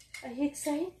 Are you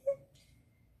excited?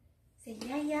 Say,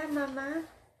 yeah, mama.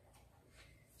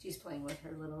 She's playing with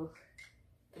her little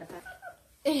Peppa.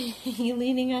 You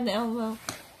leaning on Elmo.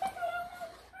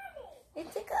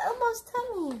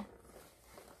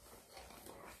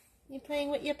 playing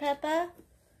with your Peppa?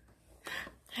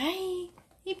 Hi.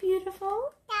 You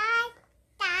beautiful?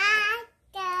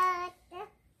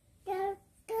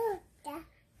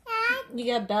 You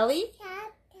got belly?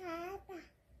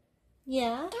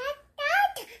 Yeah.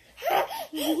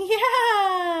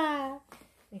 Yeah.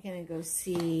 We're gonna go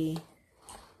see.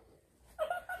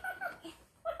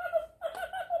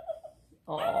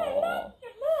 Oh.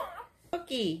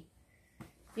 Cookie.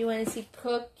 You want to see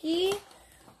Cookie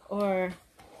or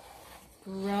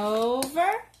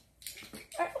Grover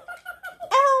or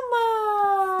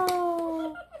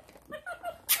Elmo?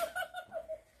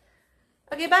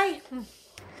 Okay, bye.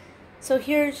 So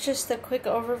here's just a quick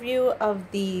overview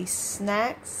of the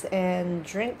snacks and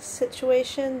drinks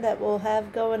situation that we'll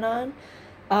have going on.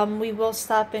 We will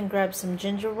stop and grab some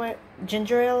ginger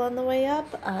ale on the way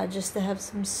up, just to have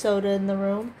some soda in the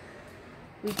room.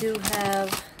 We do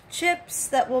have chips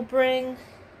that we'll bring.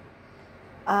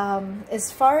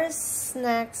 As far as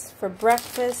snacks for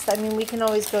breakfast, I mean, we can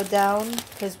always go down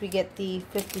because we get the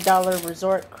 $50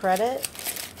 resort credit.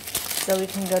 So we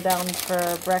can go down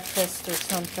for breakfast or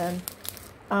something.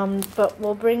 But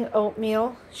we'll bring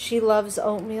oatmeal. She loves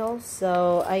oatmeal,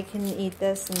 so I can eat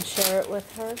this and share it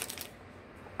with her.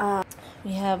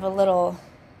 We have a little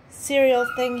cereal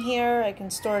thing here. I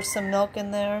can store some milk in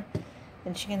there,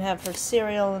 and she can have her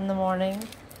cereal in the morning.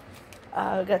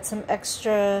 Got some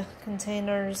extra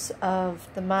containers of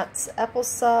the Mott's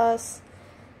applesauce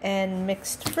and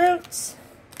mixed fruits.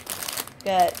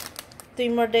 Got 3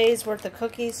 more days worth of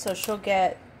cookies, so she'll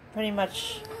get pretty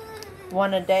much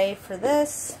 1 a day for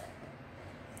this.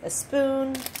 A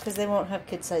spoon, because they won't have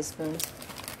kid-sized spoons.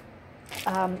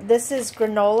 This is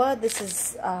granola. This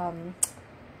is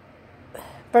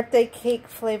birthday cake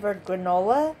flavored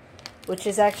granola, which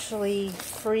is actually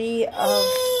free of...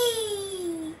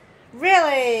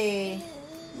 Really?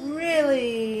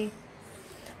 Really?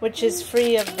 Which is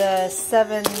free of the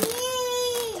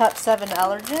top 7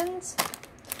 allergens.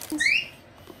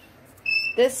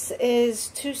 This is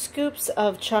 2 scoops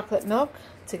of chocolate milk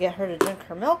to get her to drink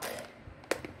her milk.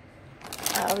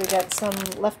 We got some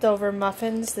leftover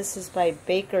muffins. This is by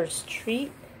Baker's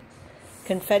Treat.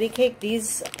 Confetti cake.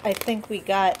 These I think we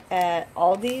got at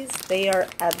Aldi's. They are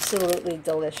absolutely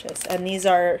delicious. And these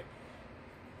are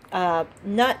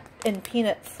nut and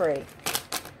peanut free.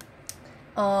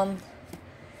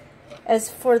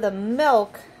 As for the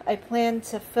milk, I plan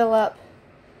to fill up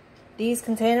these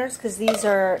containers because these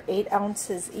are 8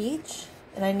 ounces each,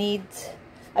 and I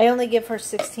only give her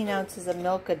 16 ounces of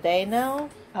milk a day now,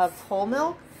 of whole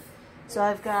milk. So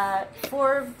I've got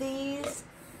 4 of these,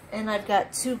 and I've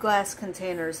got 2 glass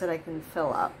containers that I can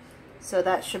fill up. So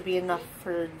that should be enough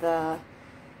for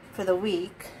the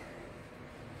week.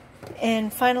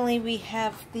 And finally we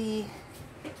have the...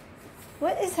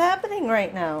 What is happening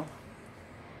right now?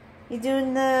 You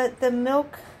doing the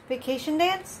milk vacation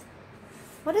dance?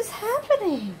 What is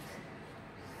happening?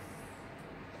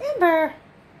 Amber!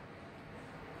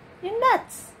 You're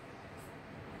nuts.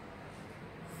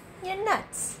 You're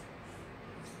nuts.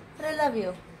 But I love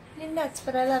you. You're nuts,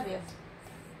 but I love you.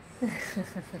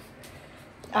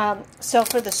 So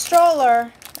for the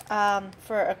stroller,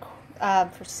 for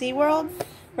SeaWorld,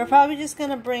 we're probably just going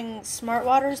to bring Smart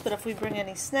Waters, but if we bring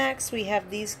any snacks, we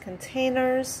have these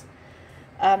containers,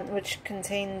 which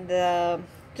contain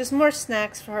just more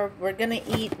snacks for her. We're going to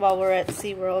eat while we're at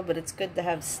SeaWorld, but it's good to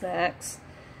have snacks.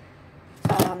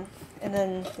 And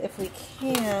then if we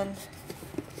can,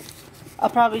 I'll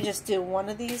probably just do 1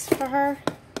 of these for her,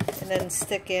 and then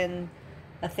stick in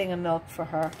a thing of milk for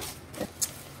her.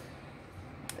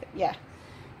 Yeah.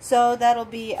 So that'll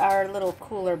be our little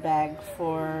cooler bag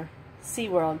for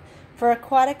SeaWorld. For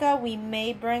Aquatica, we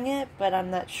may bring it, but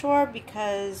I'm not sure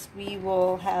because we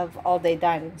will have all-day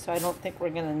dining, so I don't think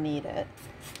we're going to need it.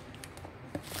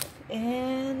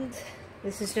 And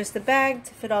this is just a bag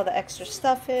to fit all the extra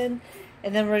stuff in.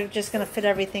 And then we're just going to fit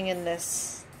everything in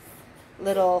this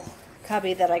little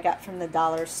cubby that I got from the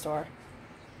dollar store.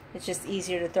 It's just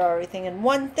easier to throw everything in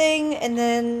one thing, and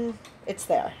then it's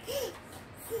there.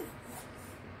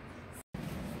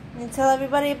 Can you tell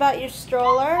everybody about your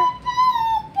stroller?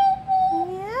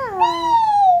 Yeah.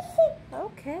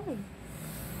 Okay.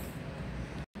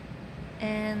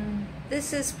 And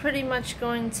this is pretty much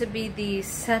going to be the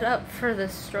setup for the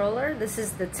stroller. This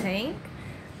is the tank.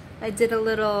 I did a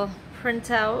little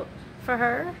printout for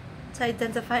her to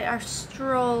identify our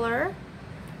stroller.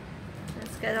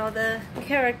 It's got all the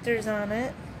characters on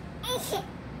it.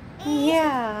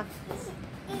 Yeah.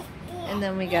 And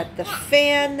then we got the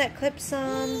fan that clips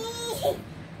on.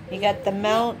 We got the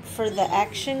mount for the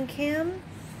action cam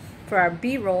for our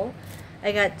B-roll.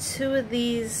 I got 2 of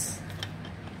these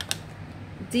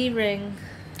D-ring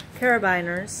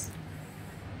carabiners.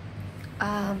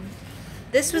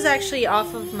 This was actually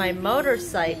off of my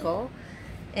motorcycle,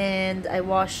 and I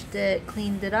washed it,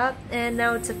 cleaned it up, and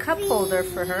now it's a cup holder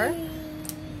for her,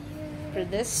 for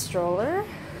this stroller.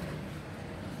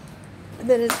 And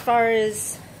then as far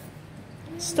as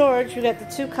storage, we got the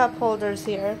 2 cup holders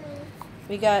here.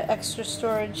 We got extra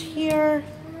storage here.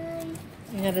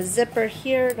 We got a zipper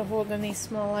here to hold any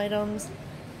small items.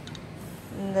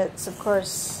 And that's, of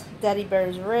course, Daddy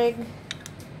Bear's rig.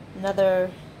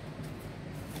 Another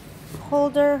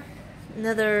holder.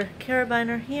 Another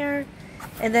carabiner here.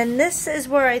 And then this is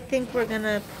where I think we're going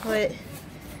to put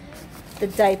the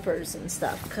diapers and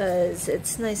stuff, because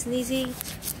it's nice and easy.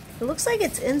 It looks like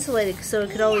it's insulated, so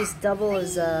it could always double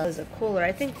as a cooler.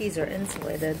 I think these are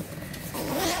insulated.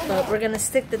 But we're going to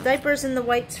stick the diapers and the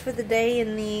wipes for the day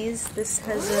in these. This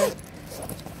has a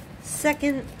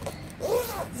second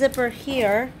zipper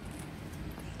here.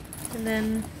 And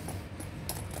then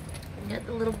we got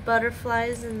the little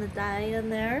butterflies and the dye in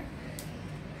there.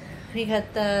 We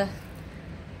got the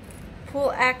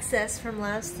pool access from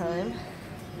last time.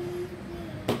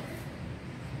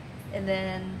 And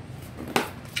then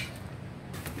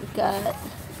we got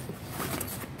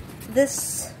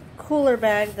this cooler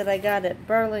bag that I got at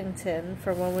Burlington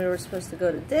for when we were supposed to go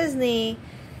to Disney,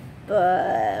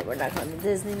 but we're not going to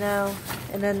Disney now.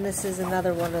 And then this is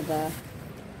another one of the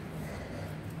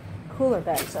cooler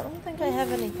bags. I don't think I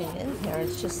have anything in here.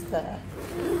 It's just the...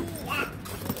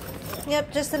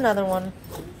 Yep, just another one.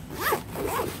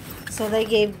 So they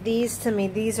gave these to me.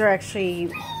 These are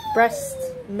actually breast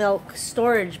milk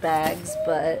storage bags,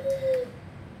 but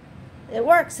it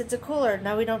works. It's a cooler.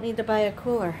 Now we don't need to buy a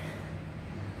cooler.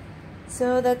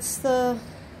 So that's the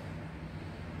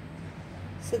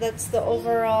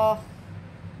overall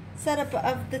setup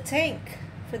of the tank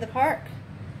for the park.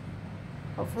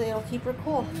 Hopefully it'll keep her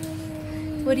cool.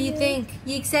 What do you think?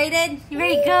 You excited? You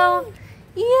ready to go?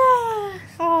 Yeah.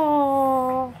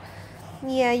 Oh.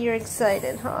 Yeah, you're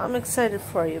excited, huh? I'm excited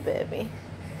for you, baby.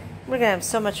 We're gonna have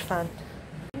so much fun.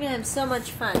 We're gonna have so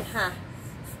much fun, huh?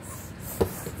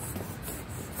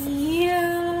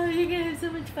 Yeah, you're gonna have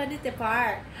so much fun at the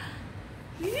park.